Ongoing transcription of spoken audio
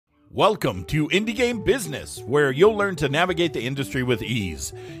Welcome to Indie Game Business, where you'll learn to navigate the industry with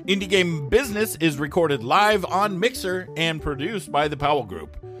ease. Indie Game Business is recorded live on Mixer and produced by the Powell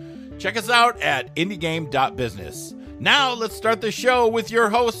Group. Check us out at indiegame.business. Now let's start the show with your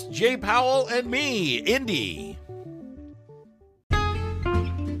hosts, Jay Powell and me, Indy.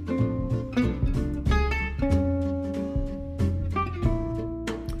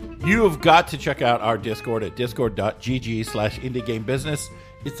 You have got to check out our Discord at discord.gg/indiegamebusiness.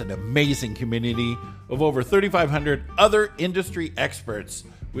 It's an amazing community of over 3,500 other industry experts.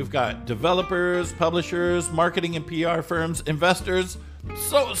 We've got developers, publishers, marketing and PR firms, investors,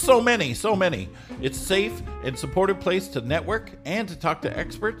 so many. It's a safe and supportive place to network and to talk to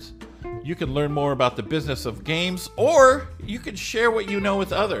experts. You can learn more about the business of games, or you can share what you know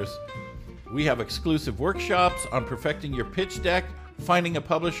with others. We have exclusive workshops on perfecting your pitch deck, finding a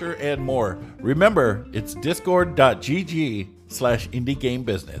publisher, and more. Remember, it's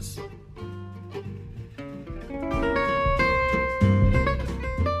discord.gg/indiegamebusiness.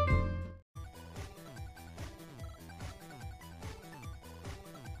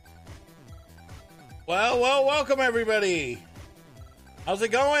 Well, welcome everybody. How's it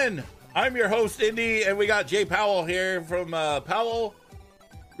going? I'm your host, Indy, and we got Jay Powell here from Powell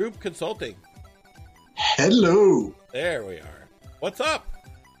Group Consulting. Hello. There we are. What's up?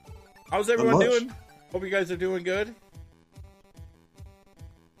 How's everyone doing? Hope you guys are doing good.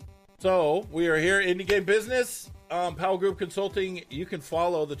 So, we are here, Indie Game Business, Powell Group Consulting. You can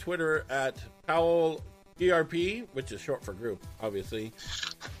follow the Twitter at Powell ERP, which is short for group, obviously.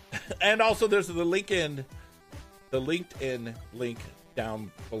 And also, there's the LinkedIn link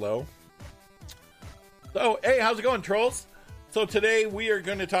down below. So, hey, how's it going, trolls? So, today we are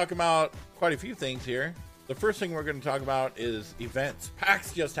going to talk about quite a few things here. The first thing we're going to talk about is events.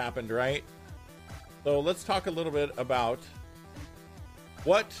 PAX just happened, right? So let's talk a little bit about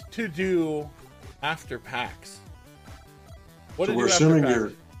what to do after PAX. So we're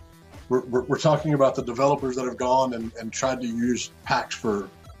assuming we're talking about the developers that have gone and tried to use PAX for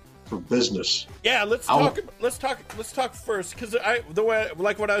business. Yeah, let's talk first, because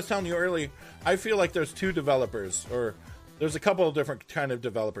like what I was telling you earlier, I feel like there's two developers, or there's a couple of different kind of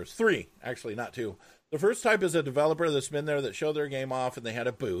developers. Three, actually, not two. The first type is a developer that's been there, that showed their game off and they had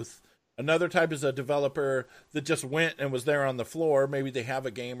a booth. Another type is a developer that just went and was there on the floor. Maybe they have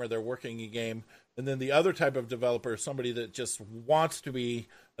a game or they're working a game. And then the other type of developer is somebody that just wants to be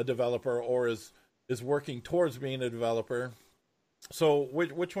a developer or is working towards being a developer. So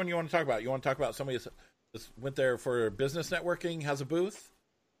which one you want to talk about? You want to talk about somebody that went there for business networking, has a booth?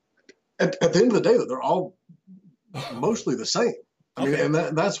 At the end of the day, they're all mostly the same. I mean, and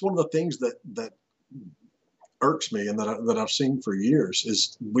that's one of the things that irks me and that I've seen for years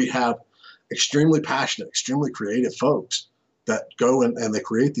is we have extremely passionate, extremely creative folks that go and they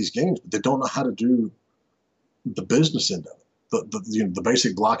create these games, but they don't know how to do the business end of it, the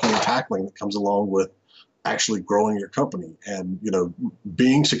basic blocking and tackling that comes along with actually growing your company and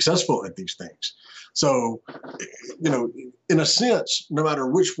being successful at these things. So in a sense, no matter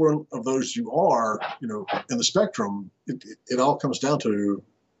which one of those you are, in the spectrum, it all comes down to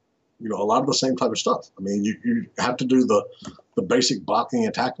a lot of the same type of stuff. I mean, you have to do the basic blocking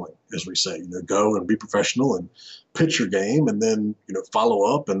and tackling, as we say. Go and be professional and pitch your game, and then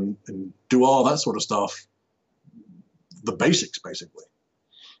follow up and do all that sort of stuff. The basics, basically.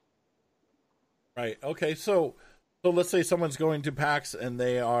 Right. Okay. So let's say someone's going to PAX and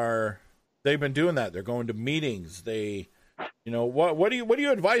they've been doing that. They're going to meetings. What do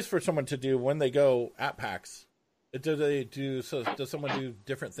you advise for someone to do when they go at PAX? Does someone do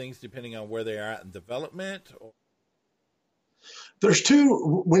different things depending on where they are at in development? Or? There's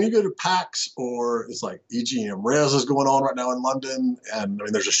two. When you go to PAX, or it's like EGM Res is going on right now in London, and I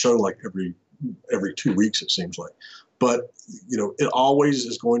mean there's a show like every 2 weeks, it seems like. But it always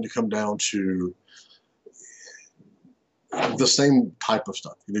is going to come down to the same type of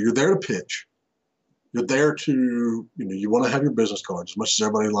stuff. You're there to pitch. You're there to, you want to have your business cards as much as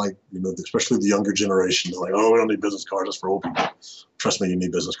everybody especially the younger generation. They're like, oh, we don't need business cards. That's for old people. Trust me, you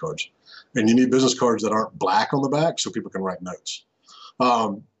need business cards. And you need business cards that aren't black on the back so people can write notes.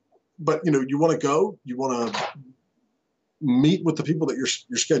 But, you want to go, you want to meet with the people that you're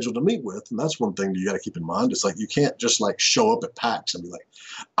scheduled to meet with. And that's one thing you got to keep in mind. It's like, you can't just show up at PAX and be like,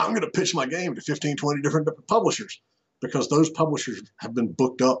 I'm going to pitch my game to 15, 20 different publishers, because those publishers have been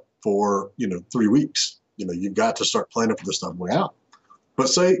booked up for 3 weeks. You've got to start planning for this stuff way out. But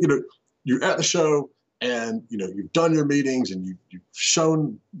say you're at the show and you've done your meetings and you've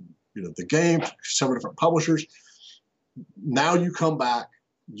shown the game to several different publishers. Now you come back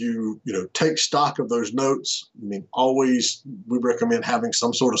take stock of those notes. I mean, always we recommend having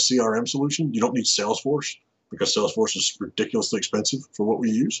some sort of CRM solution. You don't need Salesforce because Salesforce is ridiculously expensive for what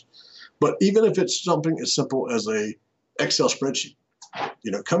we use. But even if it's something as simple as a Excel spreadsheet,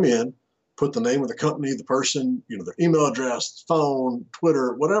 come in, put the name of the company, the person, their email address, phone,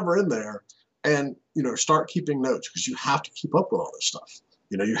 Twitter, whatever in there, and, start keeping notes because you have to keep up with all this stuff.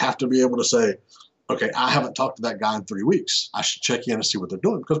 You have to be able to say, okay, I haven't talked to that guy in 3 weeks. I should check in and see what they're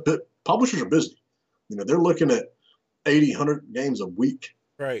doing because publishers are busy. They're looking at 80, 100 games a week.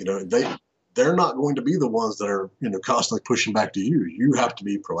 Right. They're not going to be the ones that are, constantly pushing back to you. You have to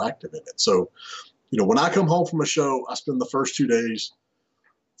be proactive in it. So, when I come home from a show, I spend the first 2 days,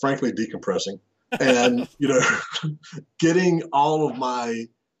 frankly, decompressing and, getting all of my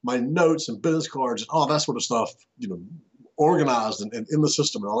notes and business cards and all that sort of stuff, organized and in the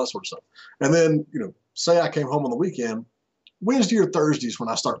system and all that sort of stuff. And then, say I came home on the weekend, Wednesday or Thursdays when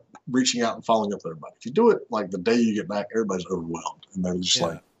I start reaching out and following up with everybody. If you do it like the day you get back, everybody's overwhelmed and they're just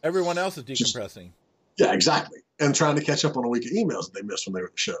everyone else is decompressing. Yeah, exactly. And trying to catch up on a week of emails that they missed when they were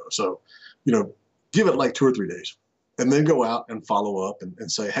at the show. So, give it like 2 or 3 days and then go out and follow up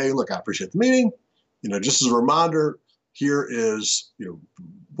and say, hey, look, I appreciate the meeting. Just as a reminder, here is,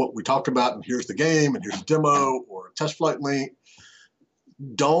 what we talked about and here's the game and here's a demo or a test flight link.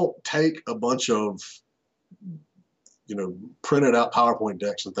 Don't take a bunch of, printed out PowerPoint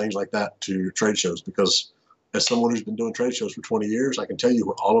decks and things like that to your trade shows because as someone who's been doing trade shows for 20 years, I can tell you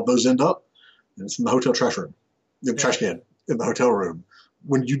where all of those end up. And it's in the hotel trash room, trash can in the hotel room.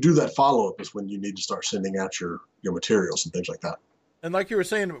 When you do that follow-up is when you need to start sending out your materials and things like that. And like you were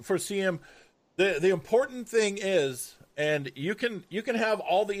saying for CM, the important thing is, and you can have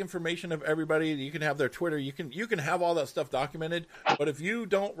all the information of everybody, you can have their Twitter, you can have all that stuff documented, but if you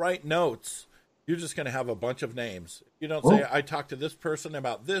don't write notes, you're just going to have a bunch of names. You don't say, I talked to this person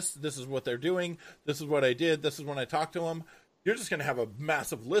about this is what they're doing, this is what I did, this is when I talked to them. You're just going to have a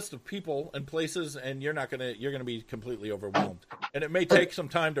massive list of people and places, and you're going to be completely overwhelmed. And it may take some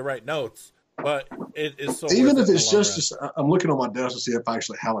time to write notes, but it is so. Even if it's just, I'm looking on my desk to see if I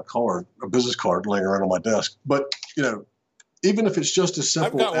actually have a business card laying around on my desk. But even if it's just as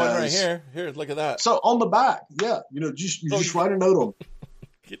simple as, I've got one right here. Here, look at that. So on the back, just write a note on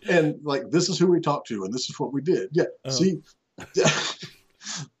them. And like, this is who we talked to, and this is what we did. Yeah. See.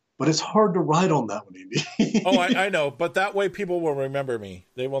 But it's hard to write on that one, Andy. Oh, I know. But that way people will remember me.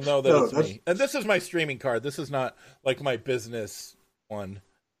 They will know that it's me. And this is my streaming card. This is not like my business one.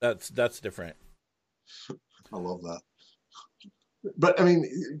 That's different. I love that. But I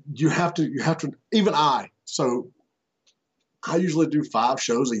mean, you have to, even so I usually do 5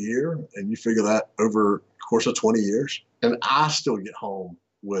 shows a year, and you figure that over the course of 20 years. And I still get home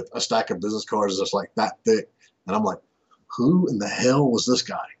with a stack of business cards that's like that thick. And I'm like, who in the hell was this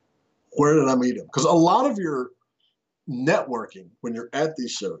guy? Where did I meet him? Because a lot of your networking when you're at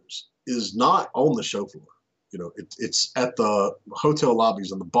these shows is not on the show floor. It's at the hotel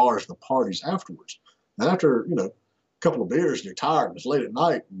lobbies and the bars and the parties afterwards. And after, a couple of beers and you're tired and it's late at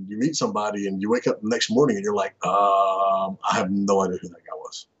night and you meet somebody and you wake up the next morning and you're like, I have no idea who that guy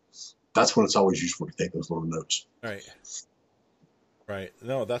was. That's when it's always useful to take those little notes. Right.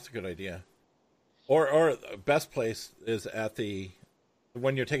 No, that's a good idea. Or best place is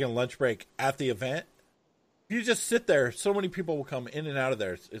when you're taking a lunch break at the event. You just sit there. So many people will come in and out of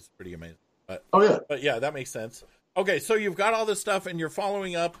there. It's pretty amazing. But yeah, that makes sense. Okay, so you've got all this stuff and you're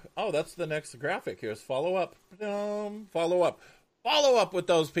following up. Oh, that's the next graphic. Here's follow up. Follow up with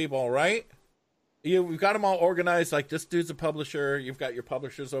those people, right? You've got them all organized. Like, this dude's a publisher. You've got your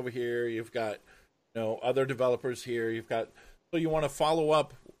publishers over here. You've got other developers here. So you want to follow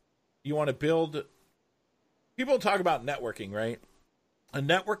up. You want to build. People talk about networking, right? And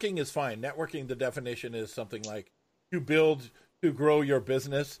networking is fine. Networking, the definition is something like to grow your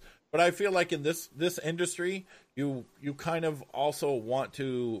business. But I feel like in this industry, you kind of also want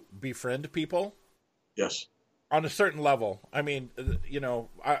to befriend people. Yes. On a certain level. I mean,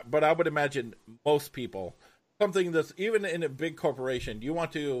 but I would imagine most people, something that's even in a big corporation, you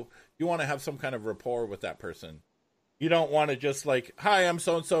want to have some kind of rapport with that person. You don't want to just like, hi, I'm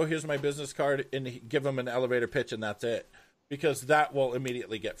so-and-so, here's my business card, and give them an elevator pitch and that's it. Because that will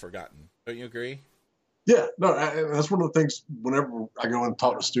immediately get forgotten. Don't you agree? Yeah, no, that's one of the things whenever I go and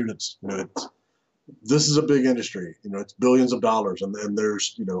talk to students, this is a big industry, it's billions of dollars and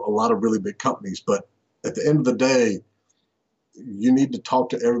there's, a lot of really big companies. But at the end of the day, you need to talk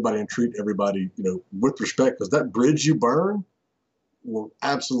to everybody and treat everybody, with respect, because that bridge you burn will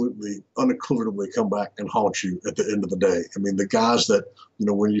absolutely unequivocally come back and haunt you at the end of the day. I mean, the guys that,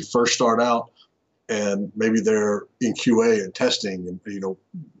 when you first start out and maybe they're in QA and testing and,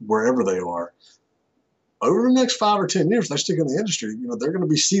 wherever they are, over the next 5 or 10 years, they stick in the industry, they're going to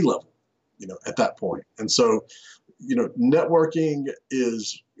be C-level, at that point. And so, networking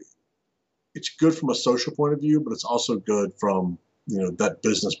it's good from a social point of view, but it's also good from, that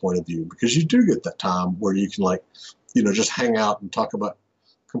business point of view, because you do get that time where you can just hang out and talk about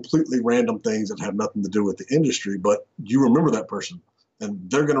completely random things that have nothing to do with the industry, but you remember that person and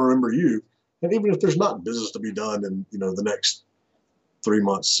they're going to remember you. And even if there's not business to be done in, the next 3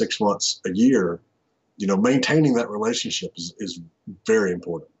 months, 6 months, a year, maintaining that relationship is very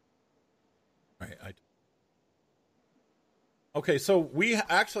important. Right. Okay, so we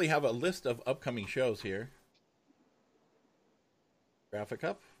actually have a list of upcoming shows here. Graphic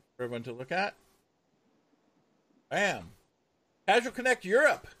up for everyone to look at. Bam. Casual Connect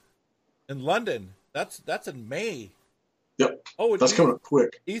Europe in London. That's in May. Yep. Oh, that's coming up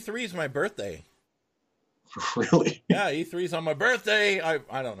quick. E3 is my birthday. Really? Yeah, E3 is on my birthday.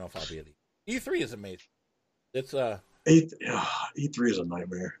 I don't know if I'll be at E3 is amazing. It's E3 is a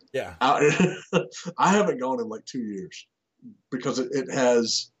nightmare. Yeah. I haven't gone in like 2 years because it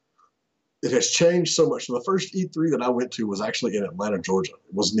has changed so much. So the first E3 that I went to was actually in Atlanta, Georgia.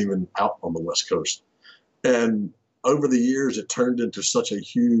 It wasn't even out on the West Coast. And over the years, it turned into such a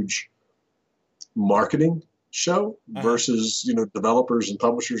huge marketing show versus, developers and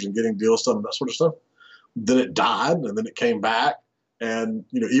publishers and getting deals done and that sort of stuff. Then it died and then it came back. And,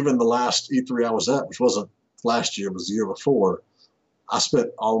 even the last E3 I was at, which wasn't last year, it was the year before, I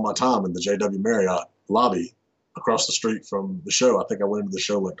spent all of my time in the JW Marriott lobby across the street from the show. I think I went into the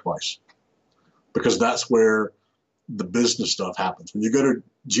show like twice because that's where the business stuff happens. When you go to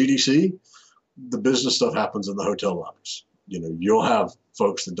GDC, the business stuff happens in the hotel lobbies. You'll have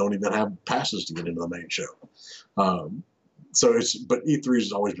folks that don't even have passes to get into the main show. But E3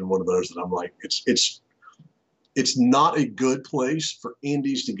 has always been one of those that I'm like, it's not a good place for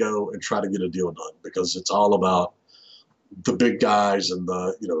indies to go and try to get a deal done because it's all about the big guys and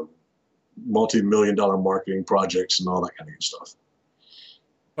the, multi-million-dollar marketing projects and all that kind of good stuff.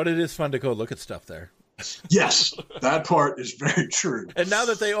 But it is fun to go look at stuff there. Yes, that part is very true. And now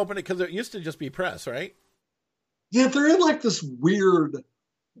that they open it, because it used to just be press, right? Yeah, they're in like this weird,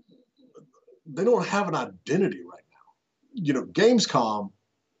 they don't have an identity right now. Gamescom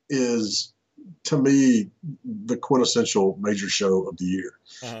is, to me, the quintessential major show of the year.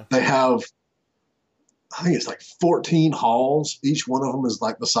 They have, I think it's like 14 halls. Each one of them is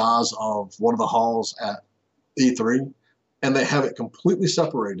like the size of one of the halls at E3. And they have it completely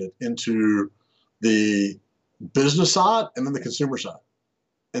separated into the business side and then the consumer side.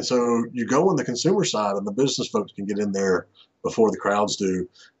 And so you go on the consumer side and the business folks can get in there before the crowds do.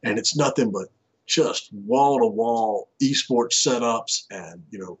 And it's nothing but just wall-to-wall esports setups and,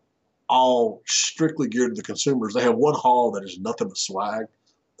 all strictly geared to the consumers. They have one hall that is nothing but swag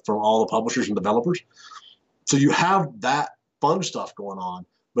from all the publishers and developers. So you have that fun stuff going on,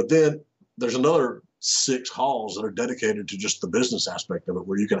 but then there's another 6 halls that are dedicated to just the business aspect of it,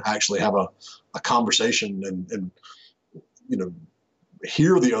 where you can actually have a conversation and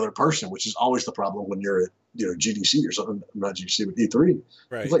hear the other person, which is always the problem when you're at, GDC or something, not GDC, but E3.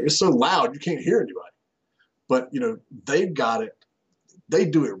 Right. It's like, it's so loud, you can't hear anybody. But, they've got it. They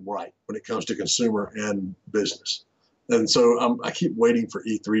do it right when it comes to consumer and business. And so I keep waiting for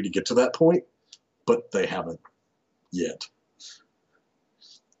E3 to get to that point, but they haven't yet.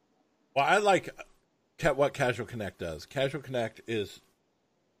 Well, I like what Casual Connect does. Casual Connect is,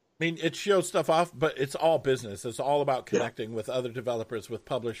 it shows stuff off, but it's all business. It's all about connecting with other developers, with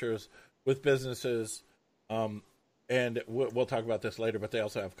publishers, with businesses. And we'll talk about this later, but they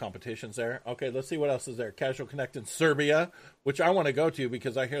also have competitions there. Okay, let's see what else is there. Casual Connect in Serbia, which I want to go to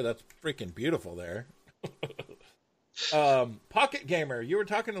because I hear that's freaking beautiful there. Pocket Gamer, you were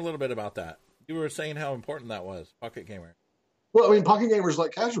talking a little bit about that. You were saying how important that was, Pocket Gamer. Well, Pocket Gamer is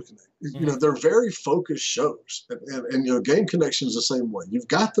like Casual Connect. Mm-hmm. They're very focused shows. And Game Connection is the same way. You've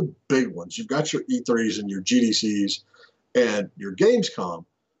got the big ones. You've got your E3s and your GDCs and your Gamescom.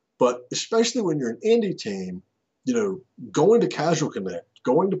 But especially when you're an indie team, going to Casual Connect,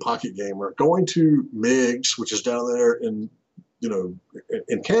 going to Pocket Gamer, going to MIGS, which is down there in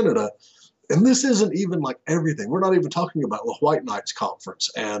Canada. And this isn't even like everything. We're not even talking about the White Knights conference.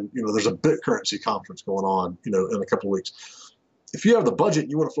 And, there's a BitCurrency conference going on, in a couple of weeks. If you have the budget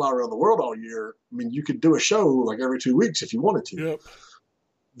and you want to fly around the world all year, you could do a show like every 2 weeks if you wanted to.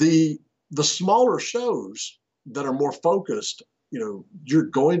 Yep. The smaller shows that are more focused, you're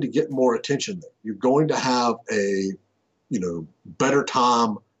going to get more attention there. You're going to have a, better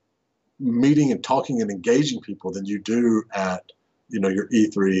time meeting and talking and engaging people than you do at, your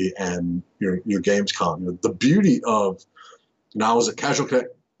E3 and your Gamescom. The beauty of, I was at Casual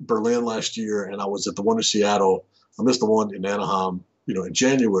Connect Berlin last year, and I was at the one in Seattle. I missed the one in Anaheim, in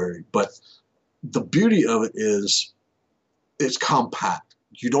January. But the beauty of it is it's compact.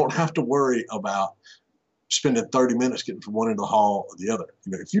 You don't have to worry about spending 30 minutes getting from one end of the hall to the other.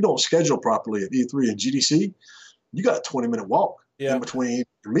 If you don't schedule properly at E3 and GDC, you got a 20-minute walk in between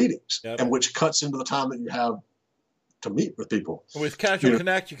your meetings, and which cuts into the time that you have to meet with people. With Casual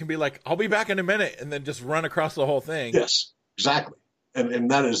Connect, you can be like, I'll be back in a minute, and then just run across the whole thing. Yes, exactly.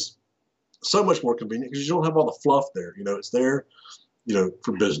 And that is so much more convenient because you don't have all the fluff there. It's there,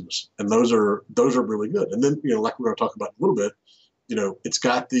 for business. And those are really good. And then, like we're going to talk about in a little bit, it's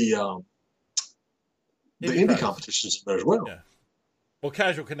got the indie competitions in there as well. Yeah. Well,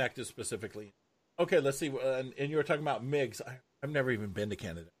 Casual Connect is specifically. Okay, let's see. And you were talking about MIGs. I've never even been to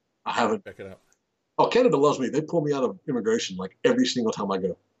Canada. I haven't. Check it out. Oh, Canada loves me. They pull me out of immigration like every single time I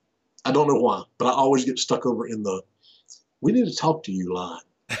go. I don't know why, but I always get stuck over in the "we need to talk to you" line.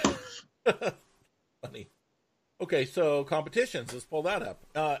 Funny. Okay, so competitions. Let's pull that up.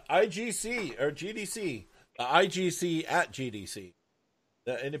 IGC or GDC. IGC at GDC,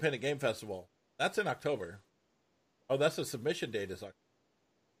 the Independent Game Festival. That's in October. Oh, that's the submission date is October.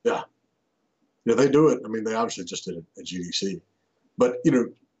 Yeah. Yeah, they do it. I mean, they obviously just did it at GDC. But,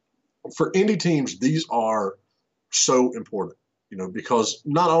 for indie teams, these are so important, because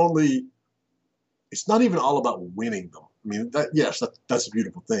not only, it's not even all about winning them. I mean, that's a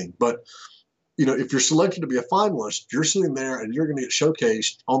beautiful thing. But, if you're selected to be a finalist, you're sitting there and you're going to get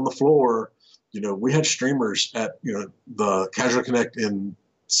showcased on the floor. We had streamers at, the Casual Connect in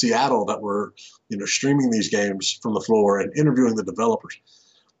Seattle that were, streaming these games from the floor and interviewing the developers.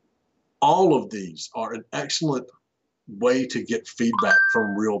 All of these are an excellent way to get feedback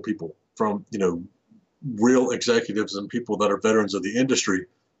from real people, from, real executives and people that are veterans of the industry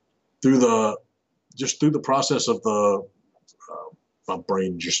through the process of the, my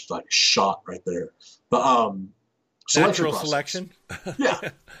brain just like shot right there. The natural selection.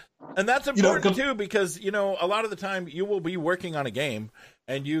 Yeah. And that's important too, because, a lot of the time you will be working on a game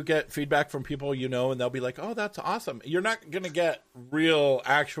and you get feedback from people, and they'll be like, oh, that's awesome. You're not going to get real,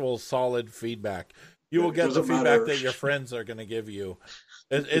 actual, solid feedback. You will get the feedback that your friends are going to give you.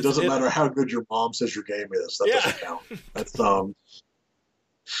 It doesn't matter how good your mom says your game is. That doesn't count. That's,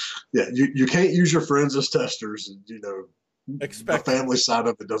 you can't use your friends as testers. And, the family side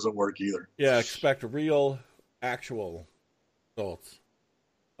of it doesn't work either. Yeah, expect real, actual results.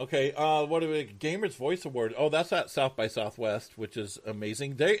 Okay, what are we? Gamers Voice Award. Oh, that's at South by Southwest, which is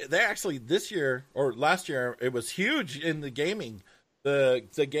amazing. They actually this year or last year it was huge in the gaming.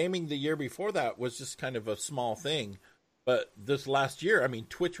 The gaming the year before that was just kind of a small thing, but this last year, I mean,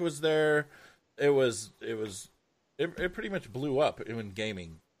 Twitch was there. It pretty much blew up in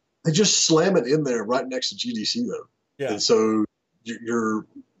gaming. They just slam it in there right next to GDC though. Yeah. And so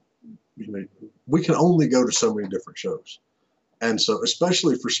we can only go to so many different shows. And so,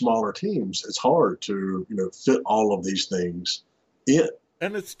 especially for smaller teams, it's hard to, fit all of these things in.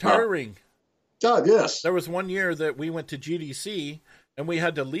 And it's tiring. God, yes. There was one year that we went to GDC, and we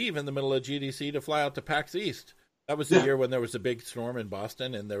had to leave in the middle of GDC to fly out to PAX East. That was the year when there was a big storm in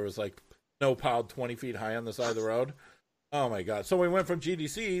Boston, and there was, snow piled 20 feet high on the side of the road. Oh, my God. So we went from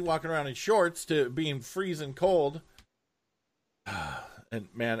GDC, walking around in shorts, to being freezing cold. And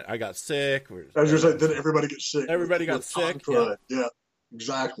man, I got sick. As you're saying, did everybody get sick? Everybody got sick. Yeah,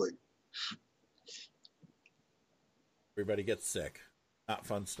 exactly. Everybody gets sick. Not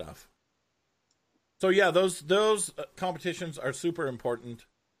fun stuff. So yeah, those competitions are super important.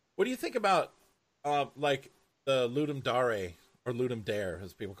 What do you think about the Ludum Dare or Ludum Dare,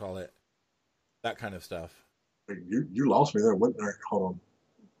 as people call it? That kind of stuff. You lost me there. Hold on.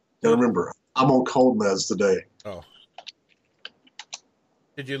 Gotta remember, I'm on cold meds today. Oh.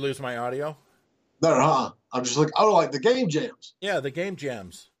 Did you lose my audio? No. I'm just like the game jams. Yeah, the game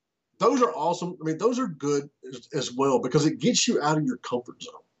jams. Those are awesome. I mean, those are good as well because it gets you out of your comfort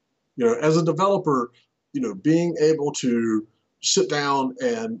zone. As a developer, being able to sit down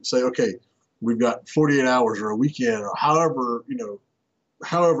and say, okay, we've got 48 hours or a weekend or however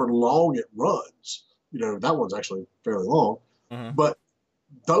long it runs. That one's actually fairly long, but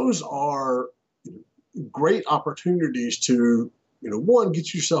those are great opportunities to, one,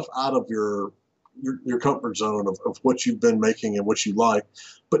 get yourself out of your comfort zone of what you've been making and what you like.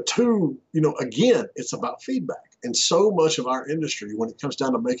 But two, again, it's about feedback. And so much of our industry, when it comes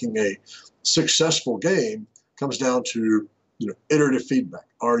down to making a successful game, comes down to, iterative feedback.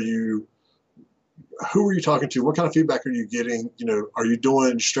 Who are you talking to? What kind of feedback are you getting? Are you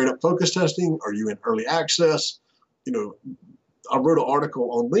doing straight up focus testing? Are you in early access? I wrote an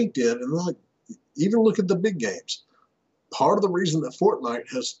article on LinkedIn, and like, even look at the big games. Part of the reason that Fortnite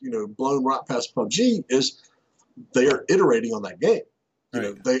has, blown right past PUBG is they are iterating on that game.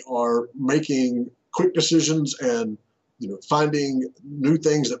 They are making quick decisions and, finding new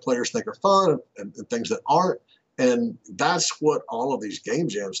things that players think are fun and things that aren't. And that's what all of these game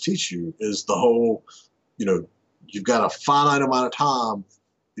jams teach you, is the whole, you've got a finite amount of time,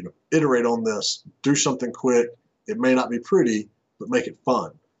 iterate on this, do something quick. It may not be pretty, but make it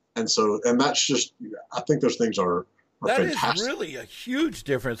fun. And that's just, I think those things are fantastic. Is really a huge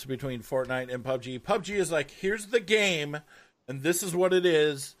difference between Fortnite and PUBG. PUBG is like, here's the game, and this is what it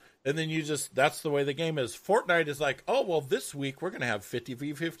is, and then that's the way the game is. Fortnite is like, oh, well, this week we're going to have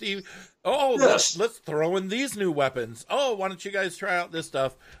 50v50. Oh, yes. let's throw in these new weapons. Oh, why don't you guys try out this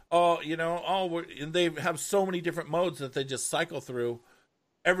stuff? Oh, and they have so many different modes that they just cycle through.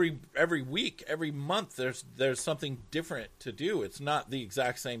 Every week, every month, there's something different to do. It's not the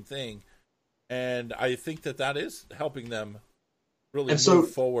exact same thing. And I think that is helping them really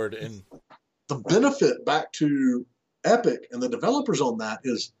move forward. And the benefit back to Epic and the developers on that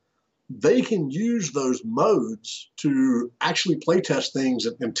is they can use those modes to actually play test things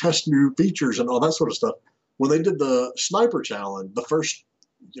and test new features and all that sort of stuff. When they did the Sniper Challenge, the first,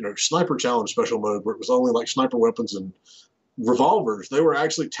 Sniper Challenge special mode, where it was only like sniper weapons and revolvers, they were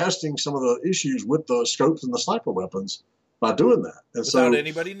actually testing some of the issues with the scopes and the sniper weapons by doing that. And without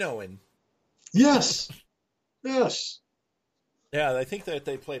anybody knowing. Yes. Yeah, I think that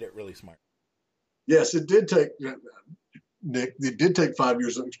they played it really smart. Yes, it did take, Nick, it did take 5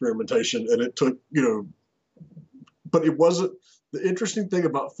 years of experimentation, and it took, but it wasn't, the interesting thing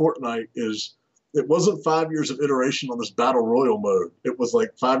about Fortnite is it wasn't 5 years of iteration on this battle royal mode. It was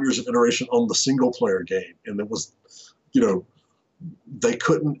like 5 years of iteration on the single player game. And it was, they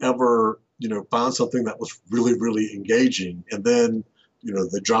couldn't ever, find something that was really, really engaging. And then,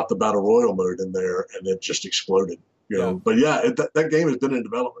 they dropped the battle royal mode in there, and it just exploded. But yeah, that game has been in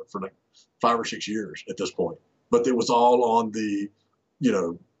development for like 5 or 6 years at this point. But it was all on the,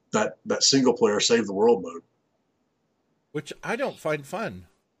 that single player save the world mode, which I don't find fun.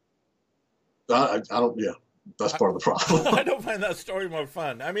 I don't. Yeah, that's part of the problem. I don't find that story mode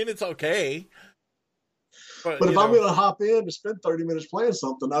fun. I mean, it's okay. But if I'm going to hop in to spend 30 minutes playing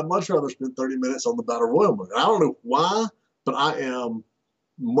something, I'd much rather spend 30 minutes on the battle royal mode. I don't know why, but I am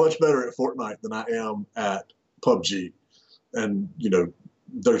much better at Fortnite than I am at PUBG. And,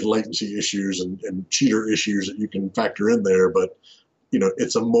 there's latency issues and cheater issues that you can factor in there. But,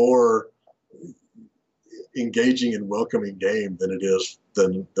 it's a more engaging and welcoming game than it is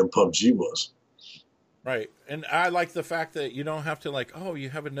than PUBG was. Right. And I like the fact that you don't have to you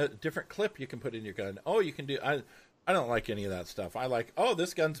have a different clip you can put in your gun. Oh, you can do, I don't like any of that stuff. I like,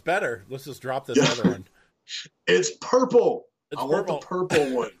 this gun's better. Let's just drop this other one. It's purple. I want the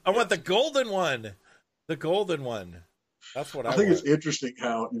purple one. I want the golden one. The golden one. That's what I think. Want. It's interesting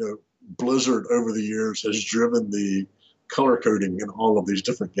how, Blizzard over the years has driven the color coding in all of these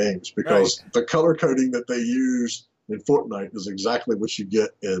different games, because the color coding that they use in Fortnite is exactly what you get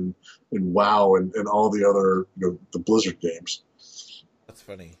in WoW and all the other, the Blizzard games. That's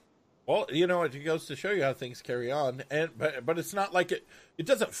funny. Well, it goes to show you how things carry on, but it's not like it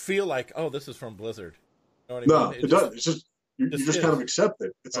doesn't feel like, this is from Blizzard. You know what I mean? It doesn't. It's just you just kind of accept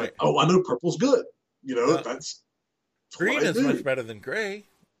it. It's like, I know purple's good. That's green is much better than gray.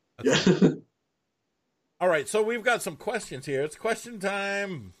 Yeah. All right, so we've got some questions here. It's question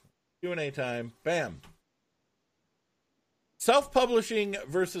time, Q&A time. Bam. Self-publishing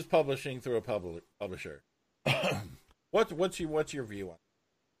versus publishing through a publisher. What's your view on it?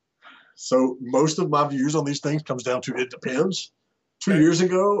 So most of my views on these things comes down to it depends. 2 years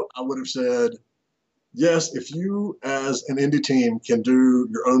ago, I would have said, yes, if you as an indie team can do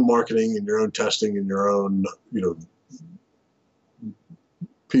your own marketing and your own testing and your own,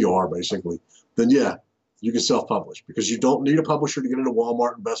 PR basically, then yeah, you can self-publish, because you don't need a publisher to get into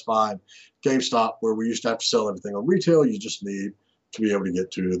Walmart and Best Buy and GameStop, where we used to have to sell everything on retail. You just need to be able to get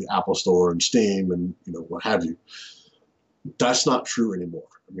to the Apple Store and Steam and, what have you. That's not true anymore.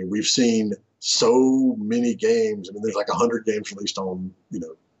 I mean, we've seen so many games. I mean, there's like 100 games released on,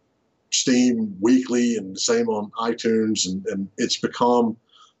 Steam weekly, and the same on iTunes, and it's become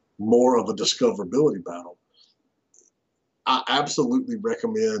more of a discoverability battle. I absolutely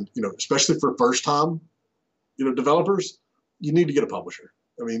recommend, especially for first time, developers, you need to get a publisher.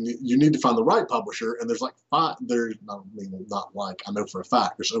 I mean, you need to find the right publisher, and there's like I know for a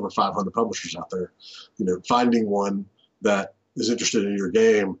fact, there's over 500 publishers out there. Finding one that is interested in your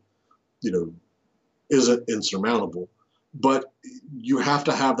game, isn't insurmountable. but you have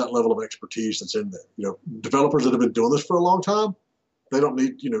to have that level of expertise that's in there. Developers that have been doing this for a long time, they don't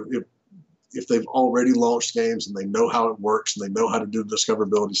need, if they've already launched games and they know how it works and they know how to do the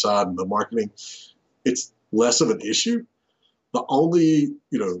discoverability side and the marketing, it's less of an issue. The only,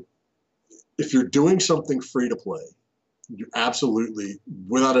 if you're doing something free to play, you absolutely,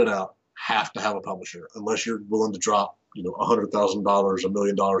 without a doubt, have to have a publisher unless you're willing to drop, $100,000, $1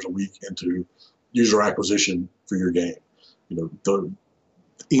 million a week into user acquisition for your game. The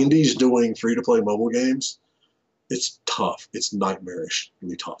indies doing free to play mobile games, it's tough. It's nightmarish,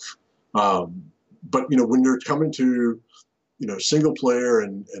 really tough. But when you're coming to, single player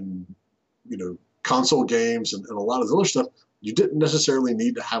and console games and a lot of the other stuff, you didn't necessarily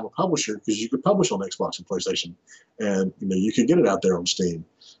need to have a publisher because you could publish on Xbox and PlayStation, and you could get it out there on Steam.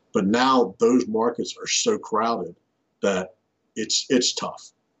 But now those markets are so crowded that it's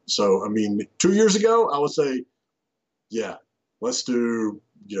tough. So 2 years ago, I would say, yeah, let's do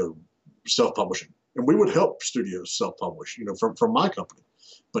self-publishing, and we would help studios self-publish, from my company.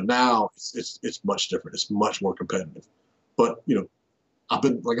 But now it's much different. It's much more competitive. But I've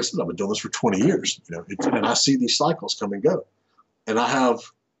been doing this for 20 years, and I see these cycles come and go. And I have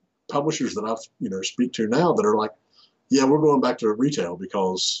publishers that I've, speak to now that are like, yeah, we're going back to retail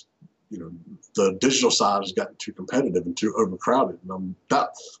because, the digital side has gotten too competitive and too overcrowded. And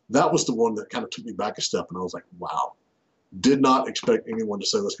that was the one that kind of took me back a step. And I was like, wow, did not expect anyone to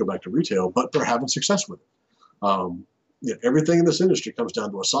say, let's go back to retail, but they're having success with it. Everything in this industry comes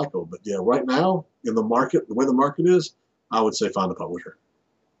down to a cycle. But yeah, right now in the market, the way the market is, I would say find a publisher.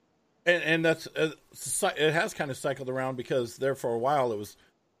 And that's it has kind of cycled around because there for a while it was,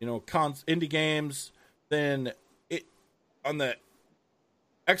 indie games. Then on the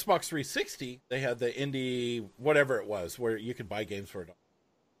Xbox 360 they had the indie whatever it was where you could buy games for it.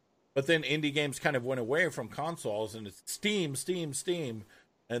 But then indie games kind of went away from consoles and it's Steam.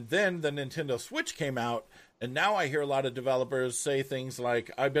 And then the Nintendo Switch came out, and now I hear a lot of developers say things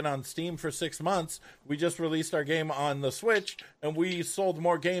like, I've been on Steam for 6 months. We just released our game on the Switch, and we sold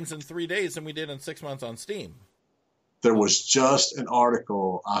more games in 3 days than we did in 6 months on Steam. There was just an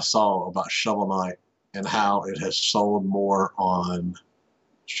article I saw about Shovel Knight and how it has sold more on...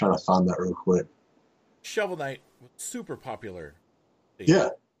 Just trying to find that real quick. Shovel Knight was super popular. Yeah.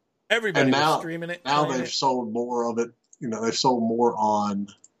 Everybody was streaming it. Now they've sold more of it. They've sold more on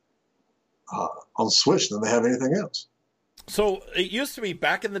Switch than they have anything else. So it used to be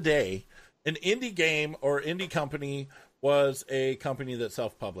back in the day, an indie game or indie company was a company that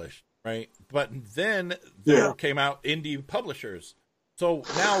self-published, right? But then there came out indie publishers. So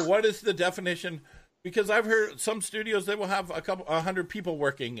now what is the definition? Because I've heard some studios, they will have 100 people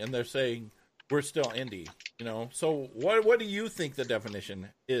working and they're saying we're still indie, So what do you think the definition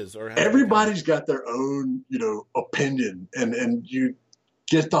is? Or everybody's got their own, opinion, and you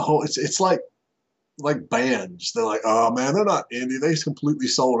get the whole. It's like bands. They're like, oh man, they're not indie. They completely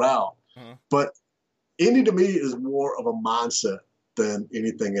sold out. Uh-huh. But indie to me is more of a mindset than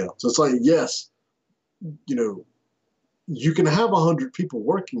anything else. It's like, yes, you can have 100 people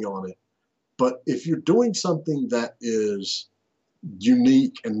working on it, but if you're doing something that is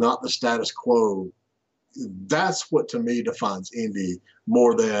unique and not the status quo, that's what to me defines indie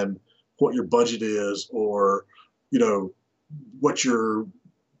more than what your budget is or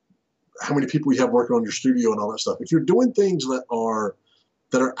how many people you have working on your studio and all that stuff. If you're doing things that are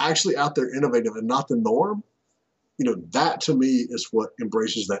actually out there innovative and not the norm, that to me is what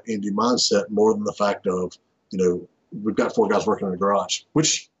embraces that indie mindset more than the fact of we've got 4 guys working in a garage,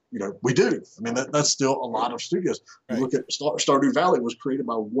 which we do. That's still a lot of studios. Right. You look at Stardew Valley was created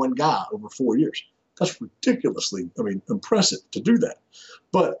by 1 guy over 4 years. That's ridiculously, impressive to do that.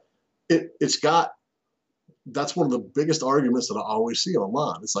 But that's one of the biggest arguments that I always see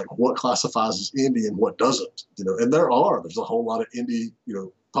online. It's like what classifies as indie and what doesn't, and there's a whole lot of indie,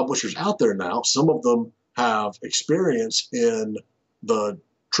 publishers out there now. Some of them have experience in the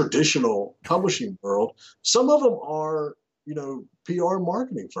traditional publishing world. Some of them are, PR and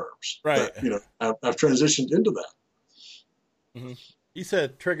marketing firms, right? That, have transitioned into that. Mm-hmm. He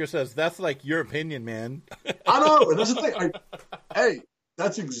said, Trigger says, that's like your opinion, man. I know. And that's the thing. Hey,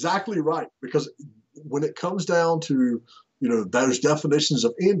 that's exactly right. Because when it comes down to, those definitions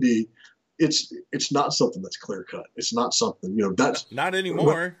of indie, it's not something that's clear cut. It's not something, that's not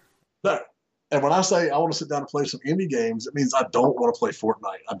anymore. No. And when I say I want to sit down and play some indie games, it means I don't want to play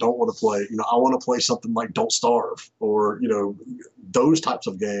Fortnite. I don't want to play, I want to play something like Don't Starve or, those types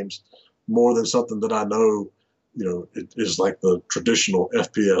of games more than something that I know, it is like the traditional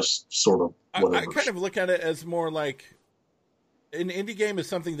FPS sort of whatever. I kind of look at it as more like an indie game is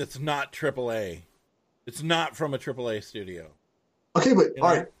something that's not AAA. It's not from a AAA studio. Okay, but You all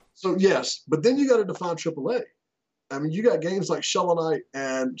know? right. So yes, but then you got to define AAA. I mean, you got games like Shovel Knight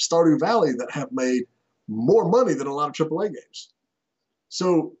and Stardew Valley that have made more money than a lot of AAA games.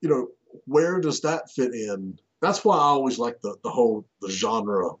 So, where does that fit in? That's why I always like the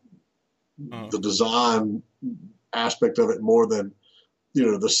genre, Uh-huh. the design aspect of it more than,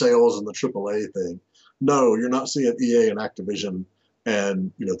 the sales and the AAA thing. No, you're not seeing EA and Activision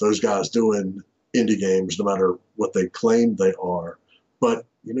and, those guys doing indie games, no matter what they claim they are. But,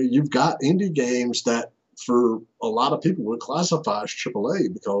 you've got indie games that for a lot of people would classify as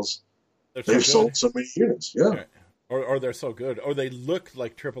AAA because They're so they've good. sold so many units. Yeah. Yeah. Or they're so good. Or they look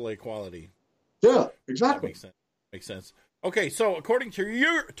like AAA quality. Yeah, That exactly. makes sense. Makes sense. Okay, so according to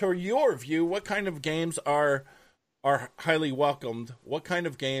your view, what kind of games are highly welcomed? What kind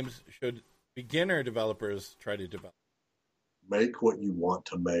of games should beginner developers try to develop? Make what you want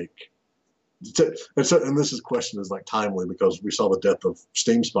to make. And this question is like timely because we saw the death of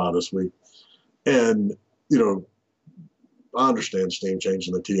Steam Spy this week. And, I understand Steam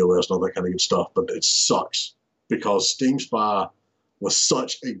changing the TOS and all that kind of good stuff, but it sucks because Steam Spy was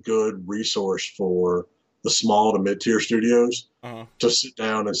such a good resource for the small to mid-tier studios Uh-huh. to sit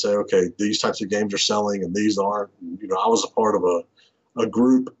down and say, okay, these types of games are selling and these aren't. I was a part of a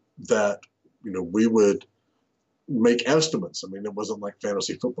group that, we would make estimates. I mean, it wasn't like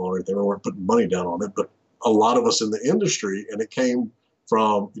fantasy football or anything. We weren't putting money down on it, but a lot of us in the industry, and it came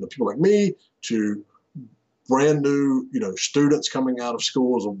from, people like me to brand new, students coming out of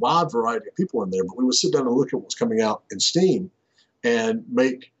schools, a wide variety of people in there. But we would sit down and look at what's coming out in Steam and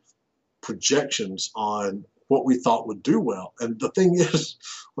make projections on what we thought would do well. And the thing is,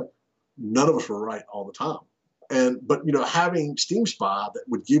 like, none of us were right all the time. But having Steam Spy that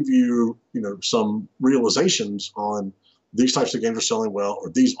would give you, some realizations on these types of games are selling well or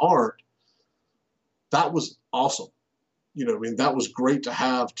these aren't, that was awesome. That was great to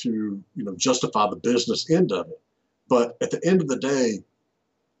have to, justify the business end of it. But at the end of the day,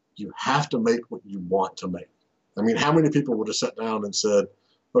 you have to make what you want to make. I mean, how many people would have sat down and said,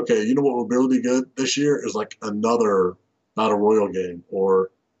 okay, you know what would really be good this year is like another Battle Royale game,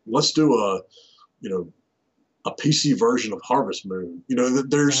 or let's do a PC version of Harvest Moon.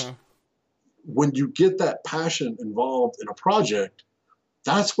 There's Uh-huh. when you get that passion involved in a project,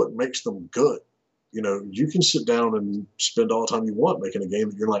 that's what makes them good. You can sit down and spend all the time you want making a game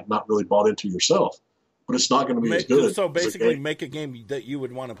that you're like not really bought into yourself, but it's not going to be as good. So as a basically, game. make a game that you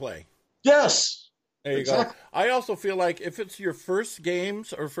would want to play. Yes, There you exactly. go. I also feel like if it's your first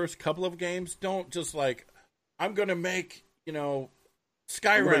games or first couple of games, don't just like, I'm going to make,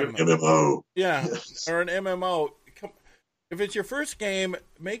 Skyrim. MMO. Yeah, Yes. or an MMO. If it's your first game,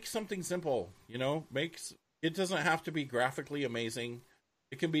 make something simple. It doesn't have to be graphically amazing.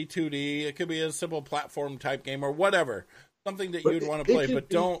 It can be 2D. It could be a simple platform type game or whatever. Something that you'd want to play, but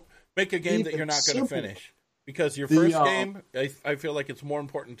don't make a game that you're not going to finish. Because your first game, I feel like it's more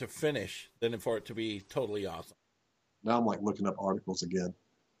important to finish than for it to be totally awesome. Now I'm like looking up articles again.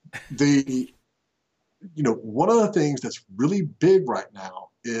 One of the things that's really big right now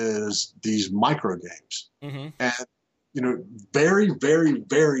is these micro games. Mm-hmm. And, very, very,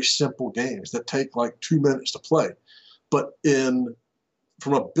 very simple games that take like 2 minutes to play. But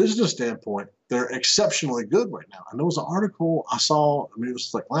from a business standpoint, they're exceptionally good right now. And there was an article I saw, it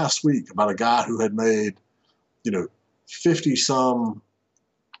was like last week, about a guy who had made, 50 some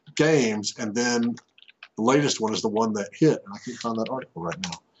games. And then the latest one is the one that hit. And I can't find that article right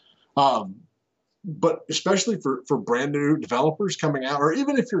now. But especially for brand new developers coming out, or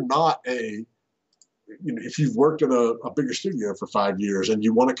even if you're not if you've worked in a bigger studio for 5 years and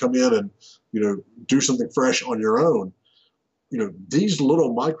you want to come in and, do something fresh on your own, these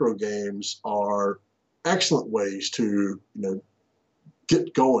little micro games are excellent ways to,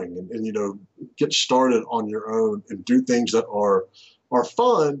 get going and get started on your own and do things that are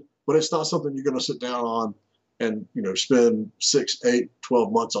fun, but it's not something you're going to sit down on and, spend 6, 8,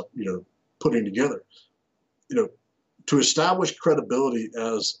 12 months on, putting together. To establish credibility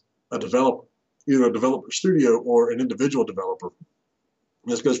as a developer, either a developer studio or an individual developer,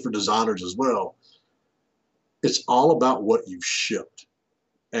 this goes for designers as well, it's all about what you've shipped.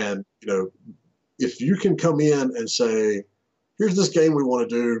 And, if you can come in and say, here's this game we want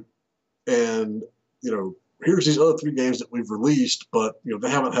to do, and, here's these other 3 games that we've released, but, they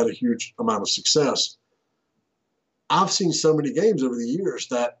haven't had a huge amount of success. I've seen so many games over the years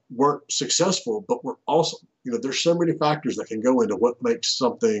that weren't successful, but were awesome. There's so many factors that can go into what makes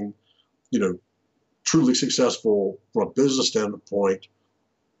something, truly successful from a business standpoint,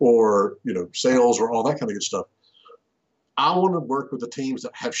 or, sales or all that kind of good stuff. I want to work with the teams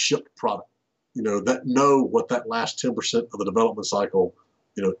that have shipped product. that know what that last 10% of the development cycle,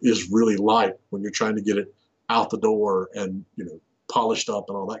 is really like when you're trying to get it out the door and, polished up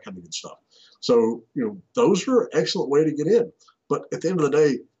and all that kind of good stuff. So, those are an excellent way to get in. But at the end of the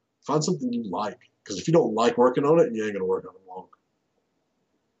day, find something you like. Because if you don't like working on it, you ain't going to work on it long.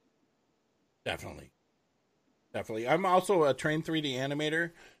 Definitely. Definitely. I'm also a trained 3D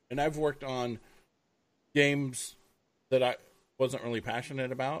animator, and I've worked on games that I wasn't really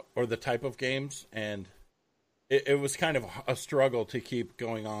passionate about, or the type of games, and it was kind of a struggle to keep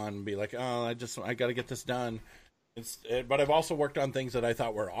going on and be like, oh, I got to get this done. But I've also worked on things that I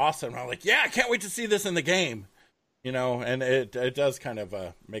thought were awesome. I'm like, yeah, I can't wait to see this in the game, and it does kind of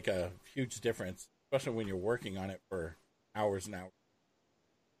make a huge difference, especially when you're working on it for hours and hours.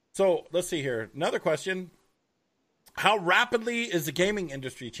 So let's see here. Another question. How rapidly is the gaming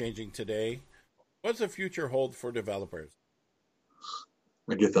industry changing today? What's the future hold for developers?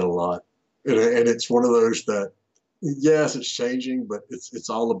 I get that a lot. And it's one of those that, yes, it's changing, but it's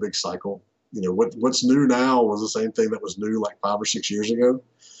all a big cycle. What's new now was the same thing that was new like 5 or 6 years ago.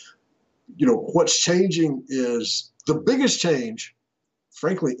 What's changing is the biggest change,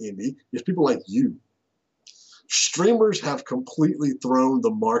 frankly, Indy, is people like you. Streamers have completely thrown the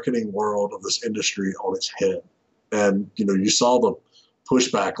marketing world of this industry on its head. And, you saw the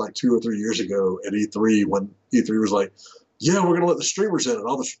pushback like 2 or 3 years ago at E3 when E3 was like, yeah, we're going to let the streamers in. And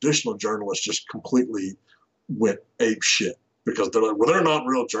all the traditional journalists just completely went ape shit because they're like, well, they're not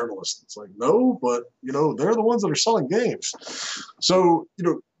real journalists. It's like, no, but, they're the ones that are selling games. So,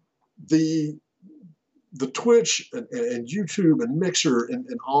 the Twitch and YouTube and Mixer and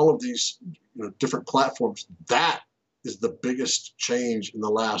all of these different platforms, that is the biggest change in the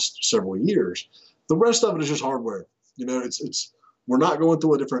last several years. The rest of it is just hardware. We're not going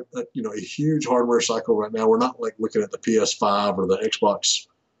through a huge hardware cycle right now. We're not like looking at the PS5 or the Xbox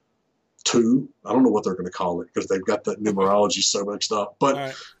 2. I don't know what they're going to call it because they've got that numerology so mixed up. But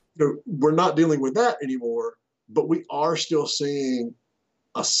right. We're not dealing with that anymore. But we are still seeing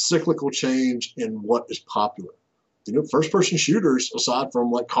a cyclical change in what is popular. First-person shooters, aside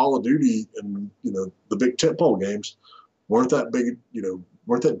from like Call of Duty and the big tentpole games, weren't that big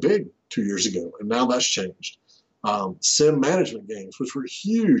 2 years ago, and now that's changed. Sim management games, which were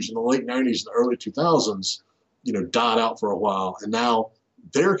huge in the late 90s and early 2000s, died out for a while, and now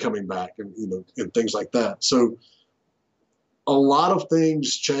they're coming back, and things like that. So a lot of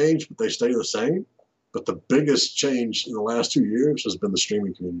things change, but they stay the same. But the biggest change in the last 2 years has been the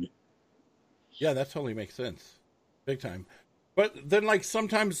streaming community. Yeah, that totally makes sense. Big time. But then, like,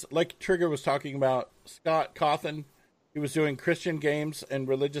 sometimes, like Trigger was talking about, Scott Cawthon, he was doing Christian games and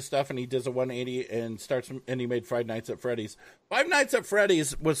religious stuff, and he does a 180 and he made Five Nights at Freddy's. Five Nights at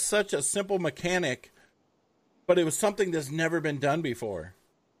Freddy's was such a simple mechanic, but it was something that's never been done before.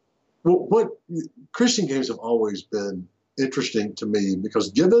 Well, what Christian games have always been interesting to me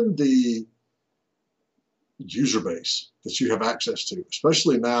because given the user base that you have access to,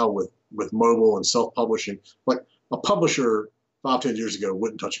 especially now with mobile and self-publishing, like a publisher 5-10 years ago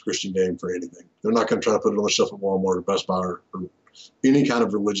wouldn't touch a Christian game for anything. They're not going to try to put it on the shelf at Walmart or Best Buy or any kind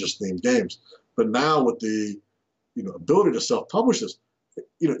of religious themed games. But now with the ability to self-publish this,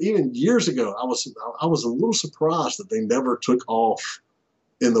 even years ago, I was a little surprised that they never took off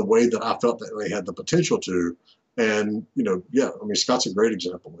in the way that I felt that they had the potential to. And Scott's a great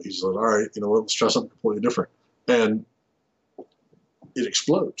example. He's like, all right, let's try something completely different, and it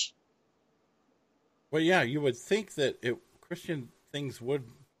explodes. Well, yeah, you would think that Christian things would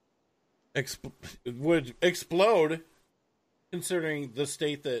explode, considering the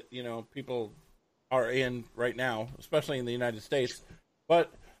state that people are in right now, especially in the United States.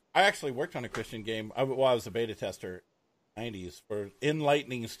 But I actually worked on a Christian game. I was a beta tester in the 90s for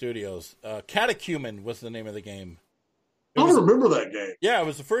Enlightening Studios. Catechumen was the name of the game. I don't remember that game. Yeah, it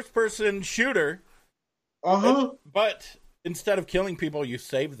was a first-person shooter. But instead of killing people, you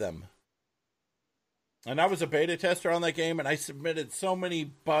saved them. And I was a beta tester on that game, and I submitted so many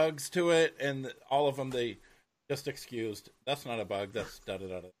bugs to it, and all of them they just excused. That's not a bug. That's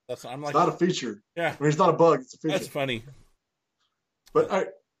da-da-da-da. It's not a feature. Yeah. It's not a bug. It's a feature. That's funny.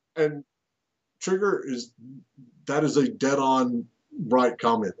 But and Trigger that is a dead-on right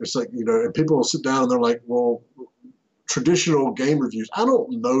comment. It's like, and people will sit down and they're like, well, traditional game reviews. I don't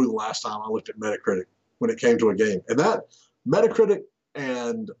know the last time I looked at Metacritic when it came to a game. And that Metacritic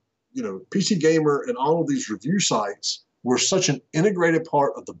and PC Gamer and all of these review sites were such an integrated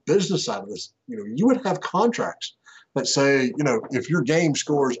part of the business side of this. You would have contracts that say, if your game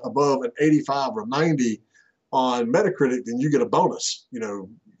scores above an 85 or 90 on Metacritic, then you get a bonus,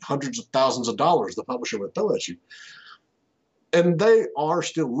 hundreds of thousands of dollars the publisher would throw at you. and they are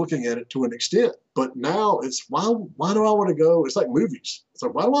still looking at it to an extent. But now it's why do I want to go? It's like movies. It's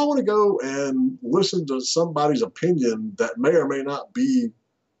like, why do I want to go and listen to somebody's opinion that may or may not be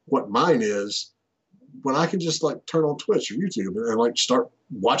what mine is, when I can just like turn on Twitch or YouTube and like start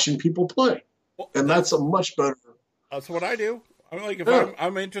watching people play? Well, And that's a much better. That's what I do. I'm like, if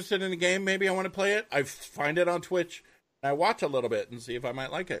I'm interested in a game, maybe I want to play it, I find it on Twitch and I watch a little bit and see if I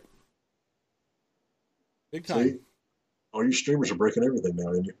might like it. Big time. See, all you streamers are breaking everything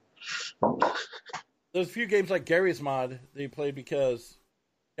now, ain't you? There's a few games like Gary's Mod that you played because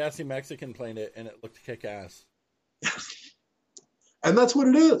Cassie Mexican played it and it looked kick ass. And that's what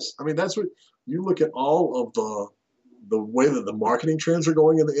it is. I mean, that's what you look at all of the way that the marketing trends are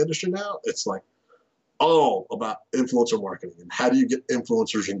going in the industry now. It's like all about influencer marketing and how do you get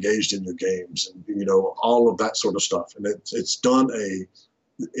influencers engaged in your games and, you know, all of that sort of stuff. And it's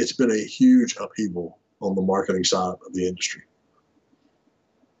been a huge upheaval on the marketing side of the industry.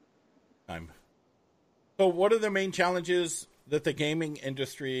 So what are the main challenges that the gaming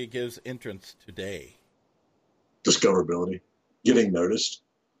industry gives entrants today? Discoverability, getting noticed.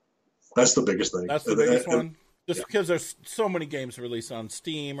 That's the biggest thing. That's the biggest one. Just because there's so many games released on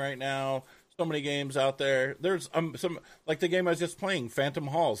Steam right now, so many games out there. There's some, like the game I was just playing, Phantom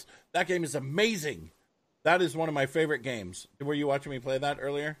Halls. That game is amazing. That is one of my favorite games. Were you watching me play that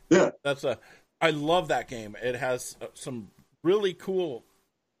earlier? Yeah. I love that game. It has some really cool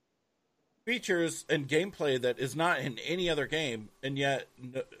features and gameplay that is not in any other game, and yet,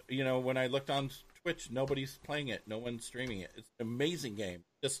 you know, when I looked on Twitch, nobody's playing it, no one's streaming it. It's an amazing game.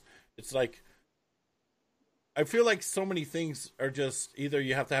 It's like, I feel like so many things are just either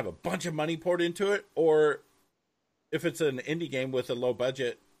you have to have a bunch of money poured into it, or if it's an indie game with a low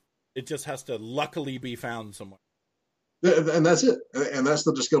budget, it just has to luckily be found somewhere. And that's it. And that's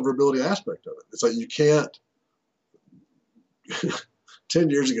the discoverability aspect of it. It's like you can't 10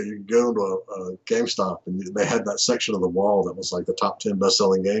 years ago, you could go to a GameStop and they had that section of the wall that was like the top 10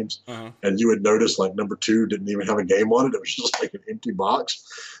 best-selling games. Uh-huh. And you would notice like number 2 didn't even have a game on it. It was just like an empty box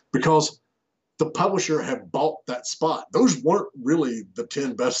because the publisher had bought that spot. Those weren't really the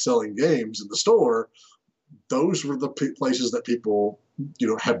 10 best-selling games in the store. Those were the places that people, you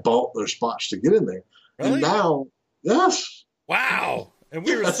know, had bought their spots to get in there. Really? And now, yes. Wow. And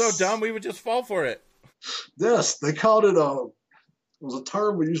we were so dumb, we would just fall for it. Yes. They called it it was a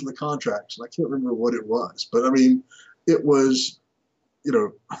term we used in the contracts, and I can't remember what it was. But, I mean, it was, you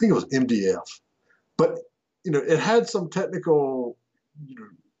know, I think it was MDF. But, you know, it had some technical, you know,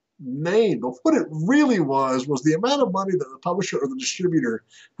 name. But what it really was the amount of money that the publisher or the distributor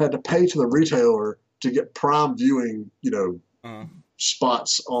had to pay to the retailer to get prime viewing, you know,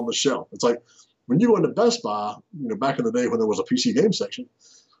 spots on the shelf. It's like when you go into Best Buy, you know, back in the day when there was a PC game section,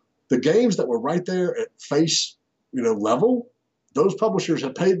 the games that were right there at face, you know, level, those publishers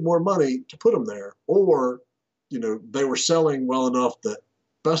had paid more money to put them there, or, you know, they were selling well enough that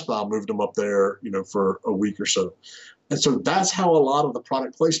Best Buy moved them up there, you know, for a week or so. And so that's how a lot of the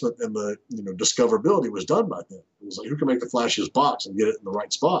product placement and the, you know, discoverability was done back then. It was like, who can make the flashiest box and get it in the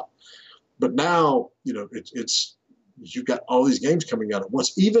right spot? But now, you know, it's you've got all these games coming out at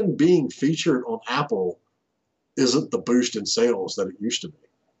once. Even being featured on Apple isn't the boost in sales that it used to be.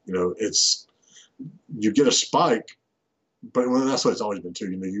 You know, you get a spike. But that's what it's always been too.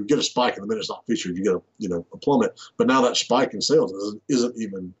 You know, you get a spike and the minute it's not featured, you get a plummet. But now that spike in sales isn't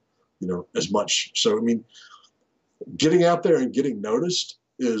even, you know, as much. So I mean, getting out there and getting noticed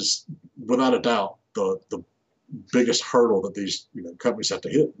is without a doubt the biggest hurdle that these, you know, companies have to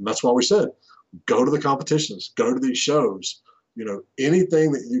hit. And that's why we said, go to the competitions, go to these shows, you know,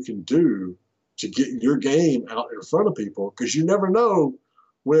 anything that you can do to get your game out in front of people, because you never know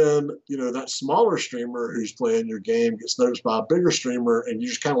when, you know, that smaller streamer who's playing your game gets noticed by a bigger streamer, and you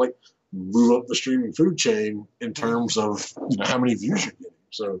just kind of like move up the streaming food chain in terms of, you know, how many views you're getting.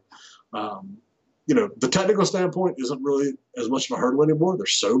 So, you know, the technical standpoint isn't really as much of a hurdle anymore.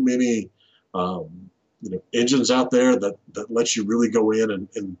 There's so many, you know, engines out there that lets you really go in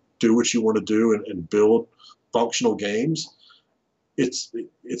and do what you want to do and build functional games. It's the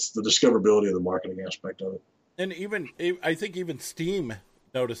discoverability of the marketing aspect of it. And I think even Steam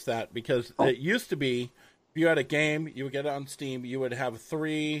noticed that, because it used to be if you had a game, you would get it on Steam, you would have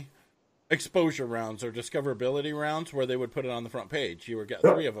 3 exposure rounds or discoverability rounds where they would put it on the front page. You would get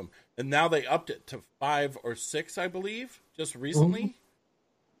 3 of them. And now they upped it to 5 or 6, I believe, just recently. Mm-hmm.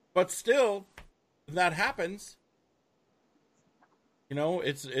 But still, if that happens, you know,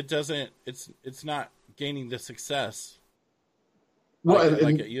 it's not gaining the success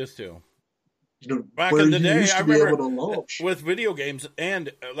like it used to. Back where in the you day, used I to be remember able to launch. with video games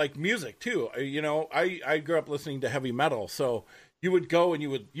and like music too. I grew up listening to heavy metal, so you would go and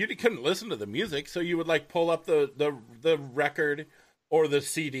you couldn't listen to the music, so you would like pull up the record or the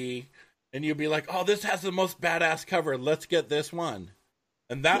CD, and you'd be like, "Oh, this has the most badass cover. Let's get this one."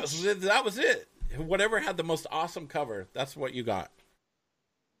 And that was it. Whatever had the most awesome cover, that's what you got.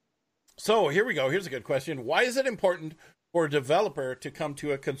 So here we go. Here's a good question. Why is it important for a developer to come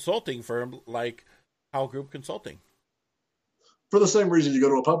to a consulting firm like Powell Group Consulting? For the same reason you go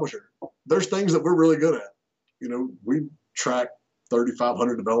to a publisher. There's things that we're really good at. We track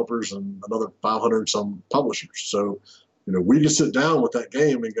 3,500 developers and another 500 some publishers. So, we can sit down with that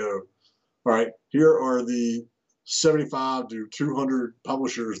game and go, all right, here are the 75 to 200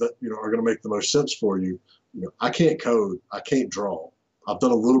 publishers that, are going to make the most sense for you. I can't code. I can't draw. I've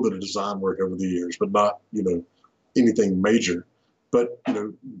done a little bit of design work over the years, but not, anything major. But,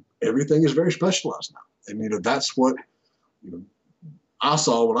 everything is very specialized now. And, that's what, I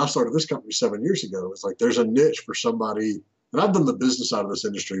saw when I started this company 7 years ago. It's like there's a niche for somebody, and I've done the business side of this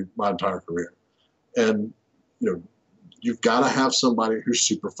industry my entire career. And, you've got to have somebody who's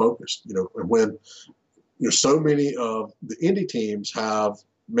super focused, and when, so many of the indie teams have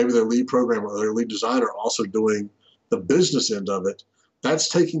maybe their lead programmer or their lead designer also doing the business end of it, that's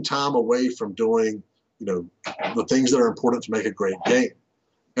taking time away from doing, the things that are important to make a great game.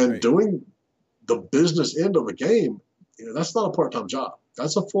 And right. Doing the business end of a game, that's not a part-time job.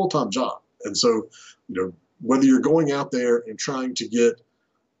 That's a full-time job. And so, whether you're going out there and trying to get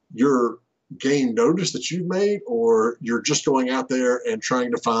your game noticed that you've made, or you're just going out there and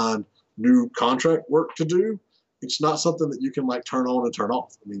trying to find new contract work to do, it's not something that you can like turn on and turn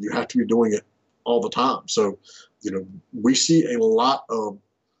off. I mean, you have to be doing it all the time. So, we see a lot of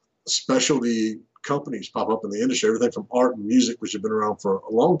specialty companies pop up in the industry, everything from art and music, which have been around for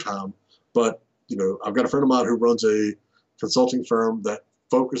a long time. But, I've got a friend of mine who runs a consulting firm that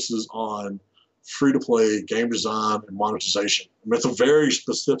focuses on free-to-play game design and monetization. I mean, it's a very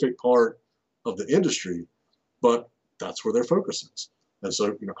specific part of the industry, but that's where their focus is. And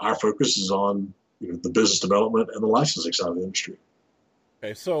so, our focus is on, the business development and the licensing side of the industry.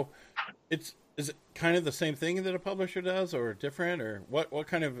 Okay, so is it kind of the same thing that a publisher does, or different, or what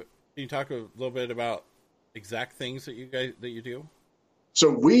kind of? Can you talk a little bit about exact things that you do?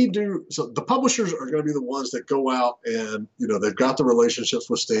 So the publishers are going to be the ones that go out and, they've got the relationships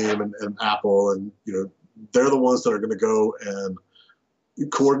with Steam and Apple, and, they're the ones that are going to go and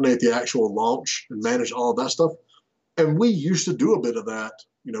coordinate the actual launch and manage all of that stuff. And we used to do a bit of that,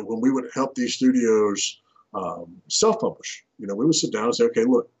 when we would help these studios self-publish. We would sit down and say, okay,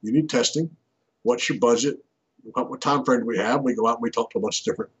 look, you need testing. What's your budget? What time frame do we have? We go out and we talk to a bunch of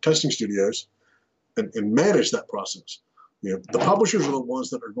different testing studios and manage that process. The publishers are the ones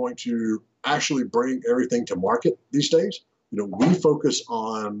that are going to actually bring everything to market these days. We focus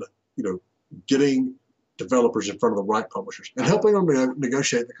on, getting developers in front of the right publishers and helping them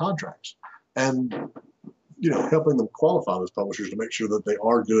negotiate the contracts, and, helping them qualify those publishers to make sure that they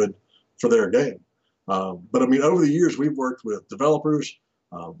are good for their game. But I mean, over the years, we've worked with developers,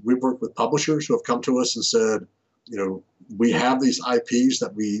 we've worked with publishers who have come to us and said, we have these IPs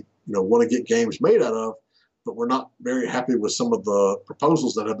that we, want to get games made out of, but we're not very happy with some of the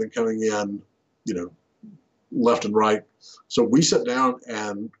proposals that have been coming in, left and right. So we sat down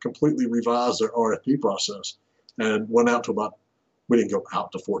and completely revised their RFP process and went out to we didn't go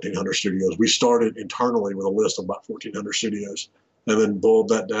out to 1,400 studios. We started internally with a list of about 1,400 studios, and then boiled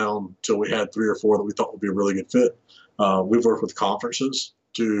that down till we had 3 or 4 that we thought would be a really good fit. We've worked with conferences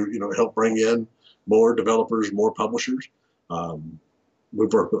to, help bring in more developers, more publishers.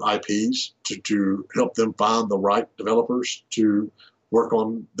 We've worked with IPs to help them find the right developers to work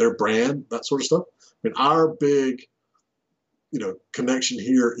on their brand, that sort of stuff. I mean, our big, connection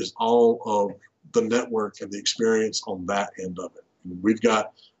here is all of the network and the experience on that end of it. We've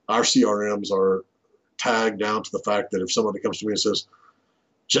got our CRMs are tagged down to the fact that if somebody comes to me and says,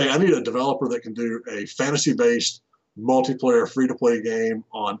 Jay, I need a developer that can do a fantasy-based multiplayer free-to-play game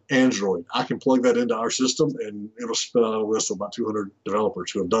on Android. I can plug that into our system and it'll spit out a list of about 200 developers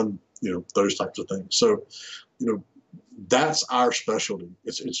who have done, those types of things. So, that's our specialty.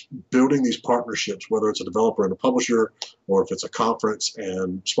 It's building these partnerships, whether it's a developer and a publisher, or if it's a conference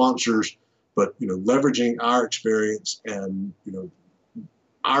and sponsors, but, leveraging our experience and,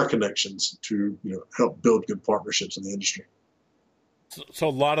 our connections to, help build good partnerships in the industry. So a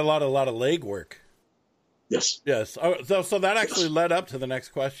lot of legwork. Yes. Yes. So that actually led up to the next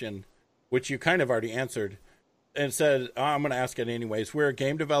question, which you kind of already answered, and said, I'm going to ask it anyways. We're a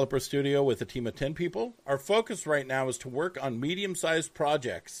game developer studio with a team of 10 people. Our focus right now is to work on medium-sized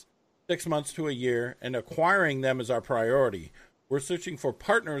projects, 6 months to a year, and acquiring them is our priority. We're searching for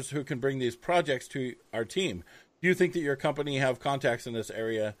partners who can bring these projects to our team. Do you think that your company have contacts in this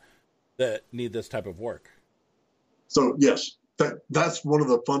area that need this type of work? So yes, that's one of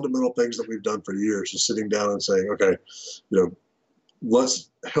the fundamental things that we've done for years, is sitting down and saying, okay, let's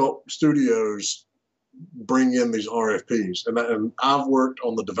help studios bring in these RFPs. And I've worked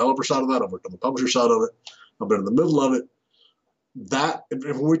on the developer side of that. I've worked on the publisher side of it. I've been in the middle of it. And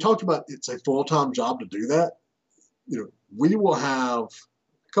when we talk about it's a full-time job to do that, we will have,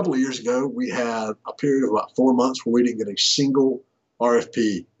 a couple of years ago, we had a period of about 4 months where we didn't get a single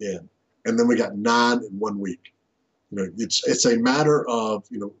RFP in. And then we got 9 in 1 week. It's a matter of,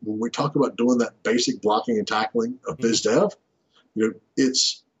 when we talk about doing that basic blocking and tackling of biz dev,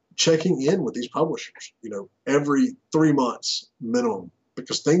 it's checking in with these publishers, every 3 months minimum,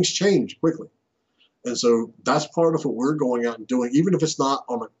 because things change quickly. And so that's part of what we're going out and doing, even if it's not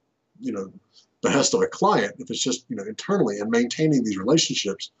on a, behest of a client, if it's just, internally and maintaining these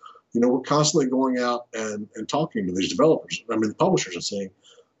relationships, we're constantly going out and talking to these developers, the publishers, and saying,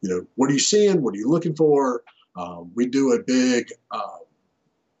 what are you seeing? What are you looking for? We do a big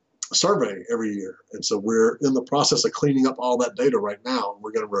survey every year. And so we're in the process of cleaning up all that data right now. And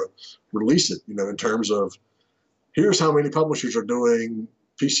we're going to release it, in terms of here's how many publishers are doing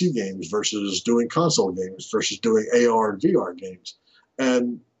PC games versus doing console games versus doing AR and VR games.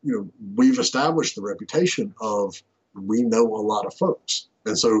 And, we've established the reputation of we know a lot of folks.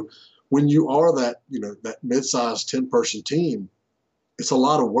 And so when you are that, that mid-sized 10-person team, it's a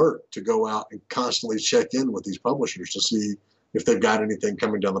lot of work to go out and constantly check in with these publishers to see if they've got anything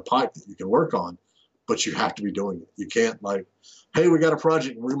coming down the pipe that you can work on, but you have to be doing it. You can't hey, we got a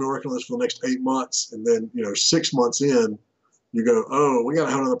project and we're going to be working on this for the next 8 months. And then, 6 months in, you go, oh, we got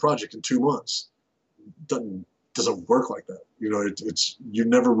to have another project in 2 months. Doesn't work like that. It's you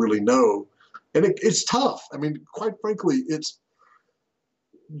never really know. And it's tough. Quite frankly,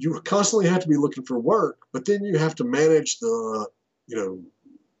 you constantly have to be looking for work, but then you have to manage the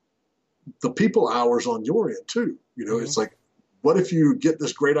people hours on your end too. It's like, what if you get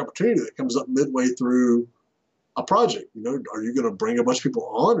this great opportunity that comes up midway through a project? Are you going to bring a bunch of people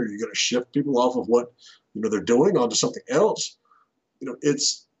on? Or are you going to shift people off of what, they're doing onto something else?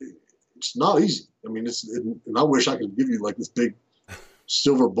 It's not easy. And I wish I could give you this big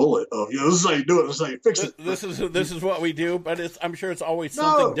silver bullet of, this is how you do it. This is how you fix it. This is what we do, but I'm sure it's always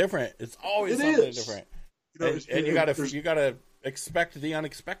something different. It's always something different. And you gotta expect the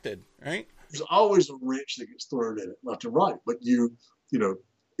unexpected, right? There's always a wrench that gets thrown in it left and right. But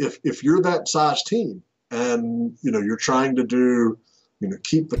if you're that size team and you're trying to do,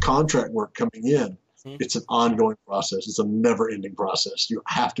 keep the contract work coming in, it's an ongoing process. It's a never-ending process. You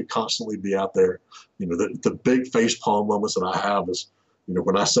have to constantly be out there. The big facepalm moments that I have is,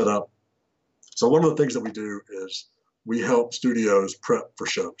 when I set up. So one of the things that we do is we help studios prep for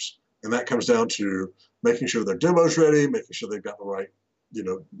shows, and that comes down to making sure their demo's ready, making sure they've got the right,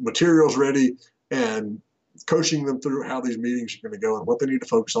 materials ready, and coaching them through how these meetings are going to go and what they need to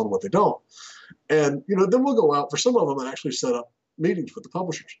focus on and what they don't. And, then we'll go out for some of them and actually set up meetings with the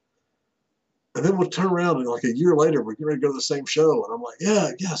publishers. And then we'll turn around and a year later, we're getting ready to go to the same show. And I'm like,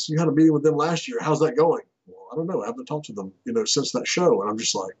 yes, you had a meeting with them last year. How's that going? Well, I don't know. I haven't talked to them, since that show. And I'm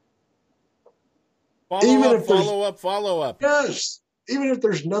just like, follow up. Yes. Even if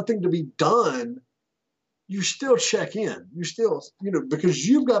there's nothing to be done, you still check in. You still, because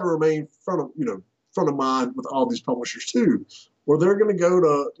you've got to remain front of mind with all these publishers too, or they're going to go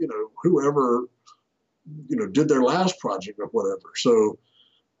to, whoever, did their last project or whatever. So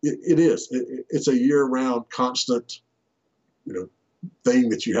it's a year-round constant, thing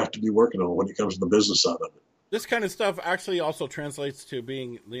that you have to be working on when it comes to the business side of it. This kind of stuff actually also translates to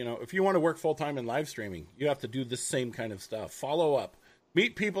being, if you want to work full-time in live streaming, you have to do the same kind of stuff. Follow up.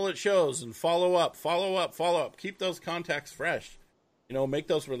 Meet people at shows and follow up. Keep those contacts fresh. Make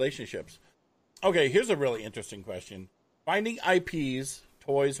those relationships. Okay, here's a really interesting question. Finding IPs,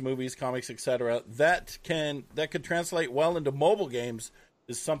 toys, movies, comics, etc., that could translate well into mobile games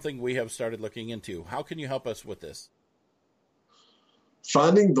is something we have started looking into. How can you help us with this?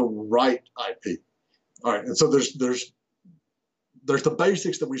 Finding the right IP. All right, and so there's the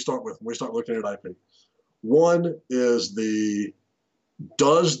basics that we start with when we start looking at IP. One is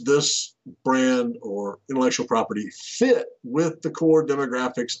does this brand or intellectual property fit with the core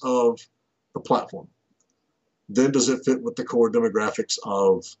demographics of the platform? Then does it fit with the core demographics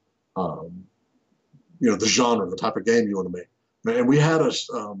of the genre, the type of game you want to make? And we had a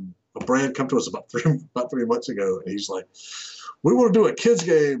brand come to us about 3 months ago, and he's like, we want to do a kids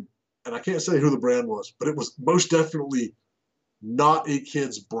game, and I can't say who the brand was, but it was most definitely not a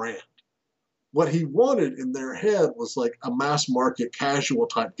kids brand. what he wanted in their head was like a mass market casual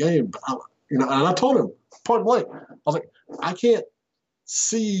type game. But and I told him point blank, I was like, I can't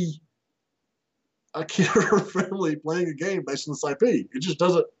see a kid or family playing a game based on this IP. It just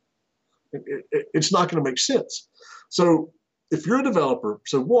doesn't. It's not going to make sense. So if you're a developer,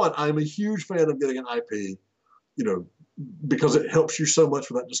 so one, I'm a huge fan of getting an IP, because it helps you so much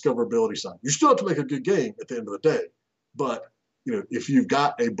for that discoverability side. You still have to make a good game at the end of the day, but if you've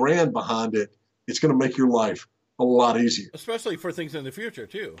got a brand behind it, it's going to make your life a lot easier. Especially for things in the future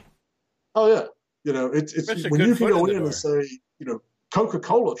too. Oh yeah, it's when you can go in and say,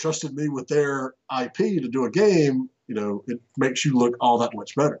 Coca-Cola trusted me with their IP to do a game. It makes you look all that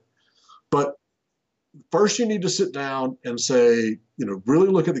much better. But first, you need to sit down and say, really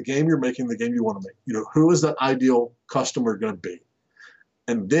look at the game you're making, the game you want to make. Who is that ideal customer going to be?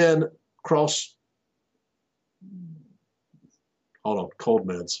 And then cold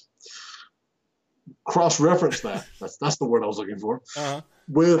meds. Cross-reference that. That's the word I was looking for.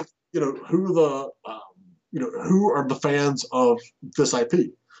 With who are the fans of this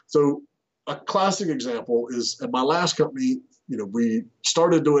IP. So a classic example is at my last company. We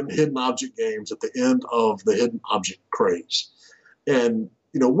started doing hidden object games at the end of the hidden object craze. And,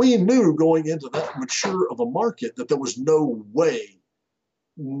 we knew going into that mature of a market that there was no way,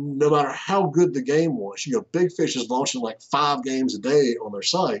 no matter how good the game was, Big Fish is launching like 5 games a day on their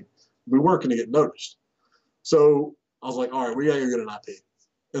site. We weren't going to get noticed. So I was like, all right, we got to get an IP.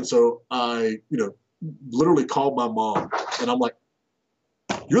 And so I, literally called my mom and I'm like,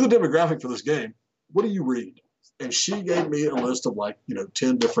 you're the demographic for this game. What do you read? And she gave me a list of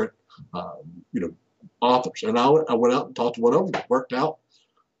 10 different, authors. And I went out and talked to one of them. It worked out.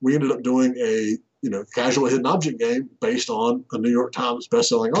 We ended up doing a, casual hidden object game based on a New York Times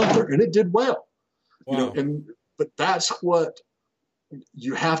bestselling author, and it did well. Wow. But that's what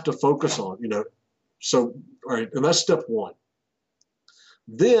you have to focus on, So, all right, and that's step one.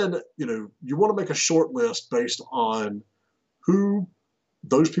 Then, you want to make a short list based on who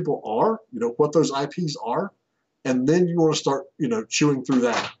those people are, what those IPs are. And then you want to start, chewing through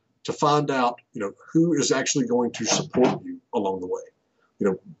that to find out, who is actually going to support you along the way.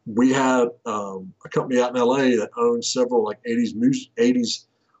 We had a company out in LA that owns several 80s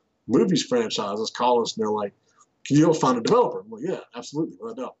movies franchises call us and they're like, can you help find a developer? I'm like, yeah, absolutely.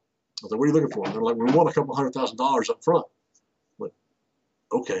 No doubt. I was like, what are you looking for? And they're like, we want a couple $100,000 up front. I'm like,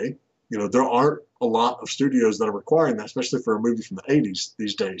 okay. There aren't a lot of studios that are requiring that, especially for a movie from the 80s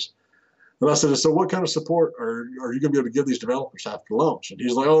these days. And I said, so what kind of support are you going to be able to give these developers after launch? And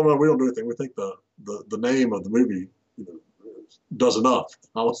he's like, oh, no, we don't do anything. We think the name of the movie does enough.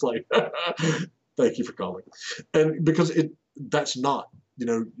 I was like, thank you for calling. And because that's not,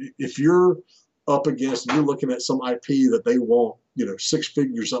 if you're up against, you're looking at some IP that they want, 6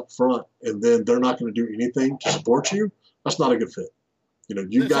 figures up front, and then they're not going to do anything to support you, that's not a good fit.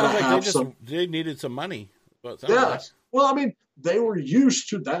 You've got to have they needed some money. Yeah. Like. Well, I mean, they were used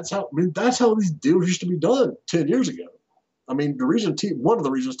to, that's how these deals used to be done 10 years ago. I mean, one of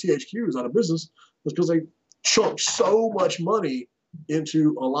the reasons THQ is out of business is because they chunked so much money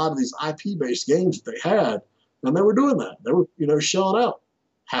into a lot of these IP-based games that they had, and they were doing that. They were, shelling out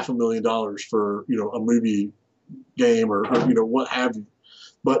 $500,000 for, a movie game or what have you.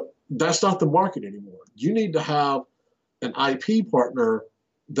 But that's not the market anymore. You need to have an IP partner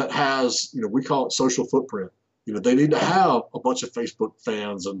that has, we call it social footprint. They need to have a bunch of Facebook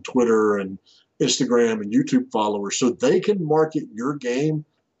fans and Twitter and Instagram and YouTube followers so they can market your game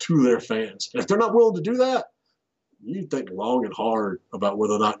to their fans. And if they're not willing to do that, you think long and hard about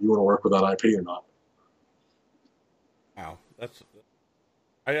whether or not you want to work with that IP or not. Wow.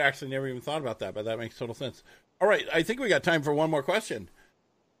 I actually never even thought about that, but that makes total sense. All right. I think we got time for one more question.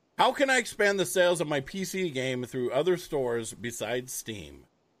 How can I expand the sales of my PC game through other stores besides Steam?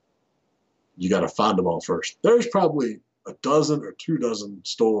 You got to find them all first. There's probably a dozen or 24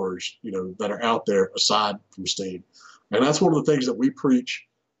 stores, that are out there aside from Steam. And that's one of the things that we preach.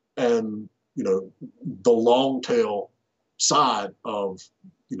 And, the long tail side of,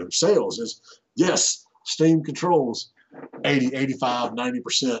 sales is, yes, Steam controls 80, 85,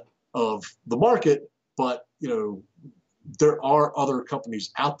 90% of the market, but, there are other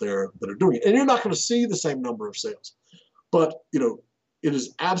companies out there that are doing it. And you're not going to see the same number of sales. But, it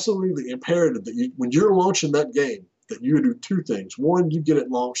is absolutely imperative that when you're launching that game, that you do 2 things. One, you get it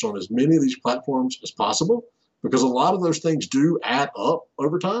launched on as many of these platforms as possible, because a lot of those things do add up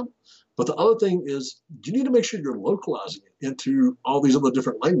over time. But the other thing is you need to make sure you're localizing it into all these other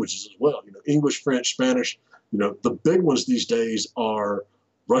different languages as well. English, French, Spanish. The big ones these days are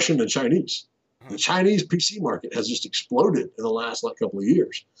Russian and Chinese. The Chinese PC market has just exploded in the last couple of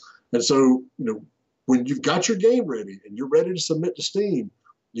years. And so, when you've got your game ready and you're ready to submit to Steam,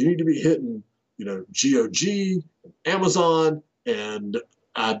 you need to be hitting, GOG, Amazon, and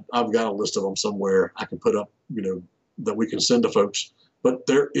I've got a list of them somewhere I can put up, that we can send to folks. But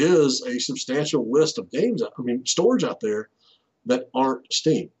there is a substantial list of stores out there that aren't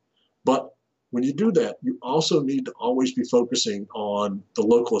Steam. But when you do that, you also need to always be focusing on the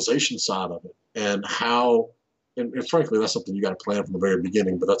localization side of it and how, and frankly, that's something you got to plan from the very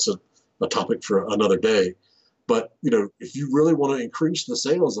beginning, but that's a topic for another day. But, if you really want to increase the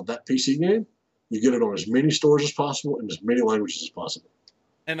sales of that PC game, you get it on as many stores as possible in as many languages as possible.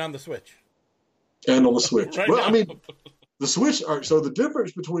 And on the Switch. And on the Switch. Right well, now. The Switch, so the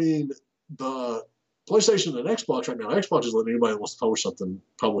difference between the PlayStation and Xbox right now, Xbox is letting anybody that wants to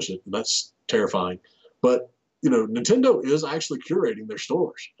publish it, and that's terrifying. But, Nintendo is actually curating their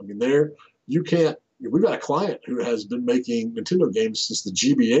stores. We've got a client who has been making Nintendo games since the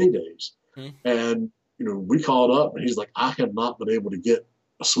GBA days. Mm-hmm. And, we called up and he's like, I have not been able to get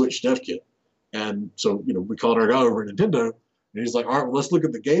a Switch dev kit. And so, we called our guy over at Nintendo and he's like, all right, well, let's look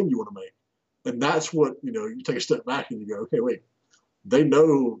at the game you want to make. And that's what, you take a step back and you go, okay, wait, they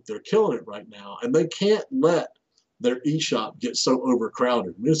know they're killing it right now. And they can't let their eShop get so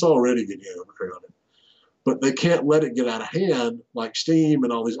overcrowded. It's already getting overcrowded. But they can't let it get out of hand like Steam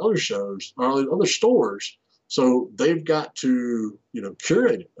and all these other shows or all these other stores. So they've got to,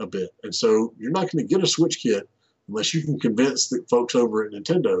 curate it a bit. And so you're not going to get a Switch kit unless you can convince the folks over at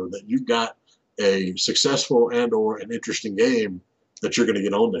Nintendo that you've got a successful and or an interesting game that you're going to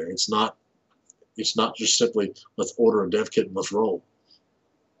get on there. It's not just simply let's order a dev kit and let's roll.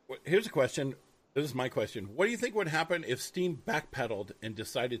 Here's a question. This is my question. What do you think would happen if Steam backpedaled and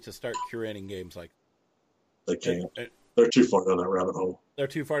decided to start curating games like? They can't. They're too far down that rabbit hole. They're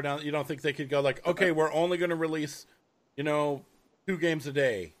too far down. You don't think they could go like, okay, we're only going to release, 2 games a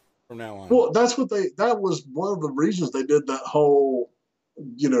day from now on? Well, that was one of the reasons they did that whole,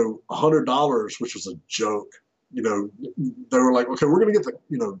 $100, which was a joke. They were like, okay, we're going to get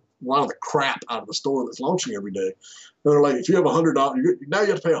the, a lot of the crap out of the store that's launching every day. And they're like, if you have $100, now you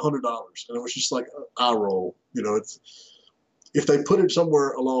have to pay $100. And it was just like, eye roll. If they put it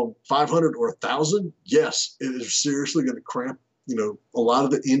somewhere along 500 or 1,000, yes, it is seriously going to cramp, a lot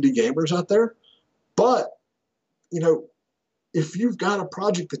of the indie gamers out there. But, if you've got a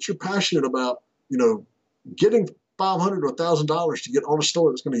project that you're passionate about, getting $500 or $1,000 to get on a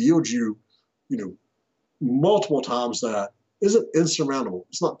store that's going to yield you, multiple times that isn't insurmountable.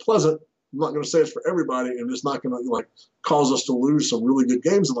 It's not pleasant. I'm not going to say it's for everybody, and it's not going to cause us to lose some really good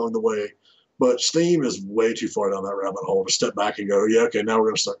games along the way. But Steam is way too far down that rabbit hole to step back and go, yeah, okay, now we're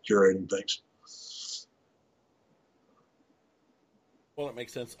going to start curating things. Well, it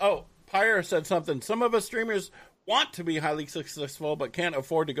makes sense. Oh, Pyre said something. Some of us streamers want to be highly successful but can't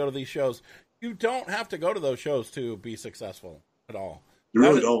afford to go to these shows. You don't have to go to those shows to be successful at all. You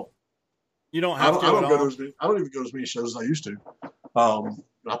really don't. You don't have to. I don't even go to as many shows as I used to.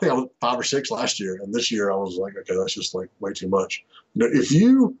 I think I was 5 or 6 last year, and this year I was like, okay, that's just way too much. If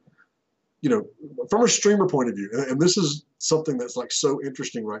you from a streamer point of view, and this is something that's so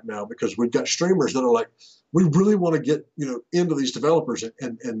interesting right now because we've got streamers that are like, we really want to get, into these developers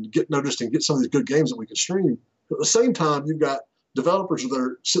and get noticed and get some of these good games that we can stream. But at the same time, you've got developers that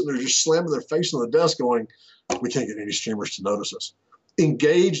are sitting there just slamming their face on the desk going, we can't get any streamers to notice us.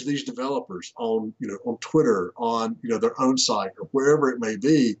 Engage these developers on, on Twitter, on, their own site or wherever it may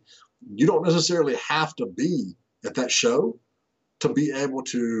be. You don't necessarily have to be at that show to be able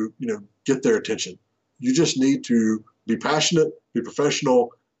to, get their attention. You just need to be passionate, be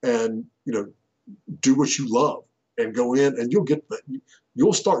professional, and, do what you love and go in and you'll get that.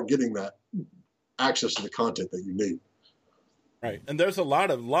 You'll start getting that access to the content that you need. Right. And there's a lot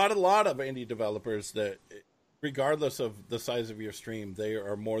of indie developers that, regardless of the size of your stream, they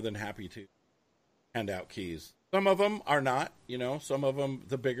are more than happy to hand out keys. Some of them are not, some of them,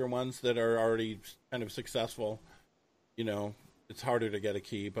 the bigger ones that are already kind of successful, it's harder to get a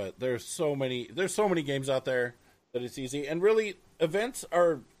key, but there's so many games out there that it's easy. And really, events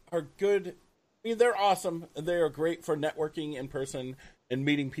are good. I mean, they're awesome. They are great for networking in person and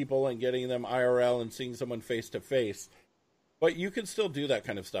meeting people and getting them IRL and seeing someone face to face. But you can still do that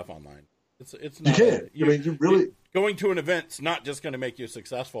kind of stuff online. It's not. You can. You really going to an event's not just going to make you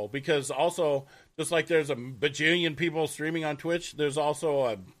successful, because also, just like there's a bajillion people streaming on Twitch, there's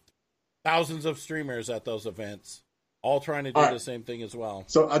also thousands of streamers at those events, all trying to do the same thing as well.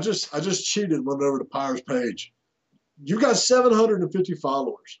 So I just cheated, went over to Pyre's page. You got 750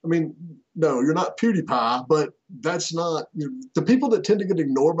 followers. I mean, no, you're not PewDiePie, but that's not the people that tend to get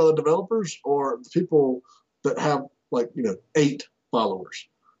ignored by the developers, or the people that have 8 followers.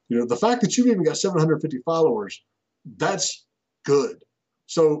 The fact that you've even got 750 followers, that's good.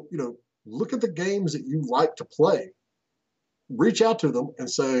 So, look at the games that you like to play, reach out to them and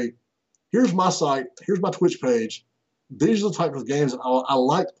say, here's my site, here's my Twitch page. These are the types of games that I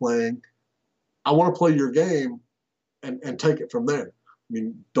like playing. I want to play your game and take it from there. I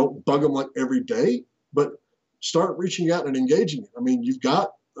mean, don't bug them like every day, but start reaching out and engaging it. I mean, you've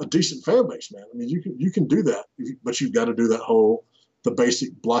got a decent fan base, man. I mean, you can do that, but you've got to do the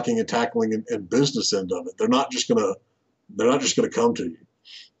basic blocking and tackling and business end of it. They're not just gonna come to you.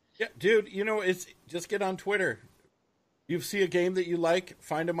 Yeah, dude, it's just get on Twitter. You see a game that you like,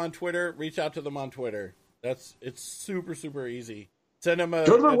 find them on Twitter, reach out to them on Twitter. It's super, super easy. Send them go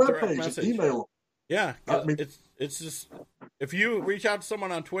to their webpage and email them. Yeah, it's just, if you reach out to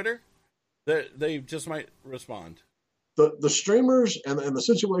someone on Twitter, they just might respond. The streamers and the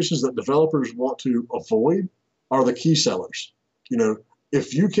situations that developers want to avoid are the key sellers.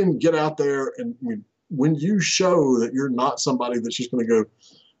 If you can get out there and when you show that you're not somebody that's just going to go,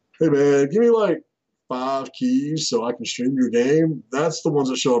 hey man, give me like 5 keys so I can stream your game, that's the ones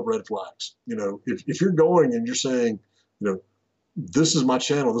that show up red flags. If you're going and you're saying, this is my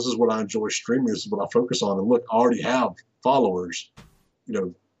channel, this is what I enjoy streaming, this is what I focus on, and look, I already have followers,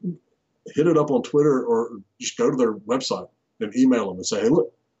 hit it up on Twitter or just go to their website and email them and say, hey,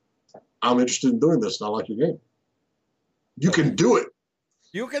 look, I'm interested in doing this and I like your game. You can do it.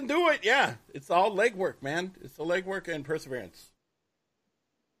 You can do it, yeah. It's all legwork, man. It's the legwork and perseverance.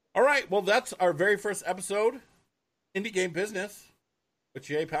 All right, well, that's our very first episode, Indie Game Business, with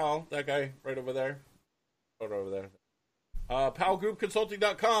Jay Powell, that guy right over there. Right over there.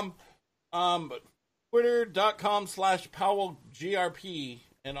 PowellGroupConsulting.com, Twitter.com/PowellGRP,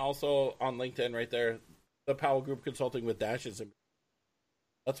 and also on LinkedIn right there, the Powell Group Consulting with dashes.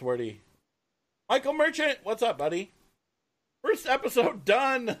 That's wordy. Michael Merchant, what's up, buddy? First episode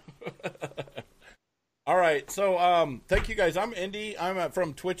done. All right, so thank you guys. I'm Indy. I'm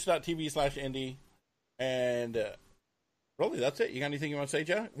from twitch.tv/Indy. And really, that's it. You got anything you want to say,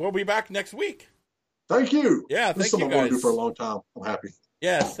 Jeff? We'll be back next week. Thank you. Yeah, this thank you guys. This is something I want to do for a long time. I'm happy.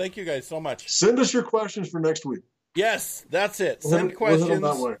 Yes, thank you guys so much. Send us your questions for next week. Yes, that's it. Send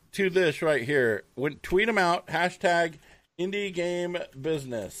questions to this right here. Tweet them out. Hashtag Indie Game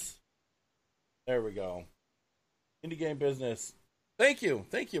Business. There we go. Indie Game Business. Thank you,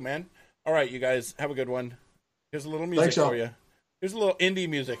 man. All right, you guys, have a good one. Here's a little music for you. Here's a little indie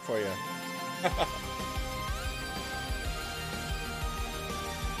music for you.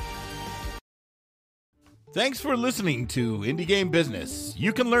 Thanks for listening to Indie Game Business.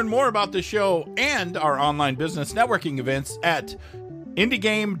 You can learn more about the show and our online business networking events at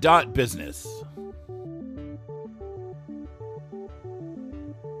indiegame.business.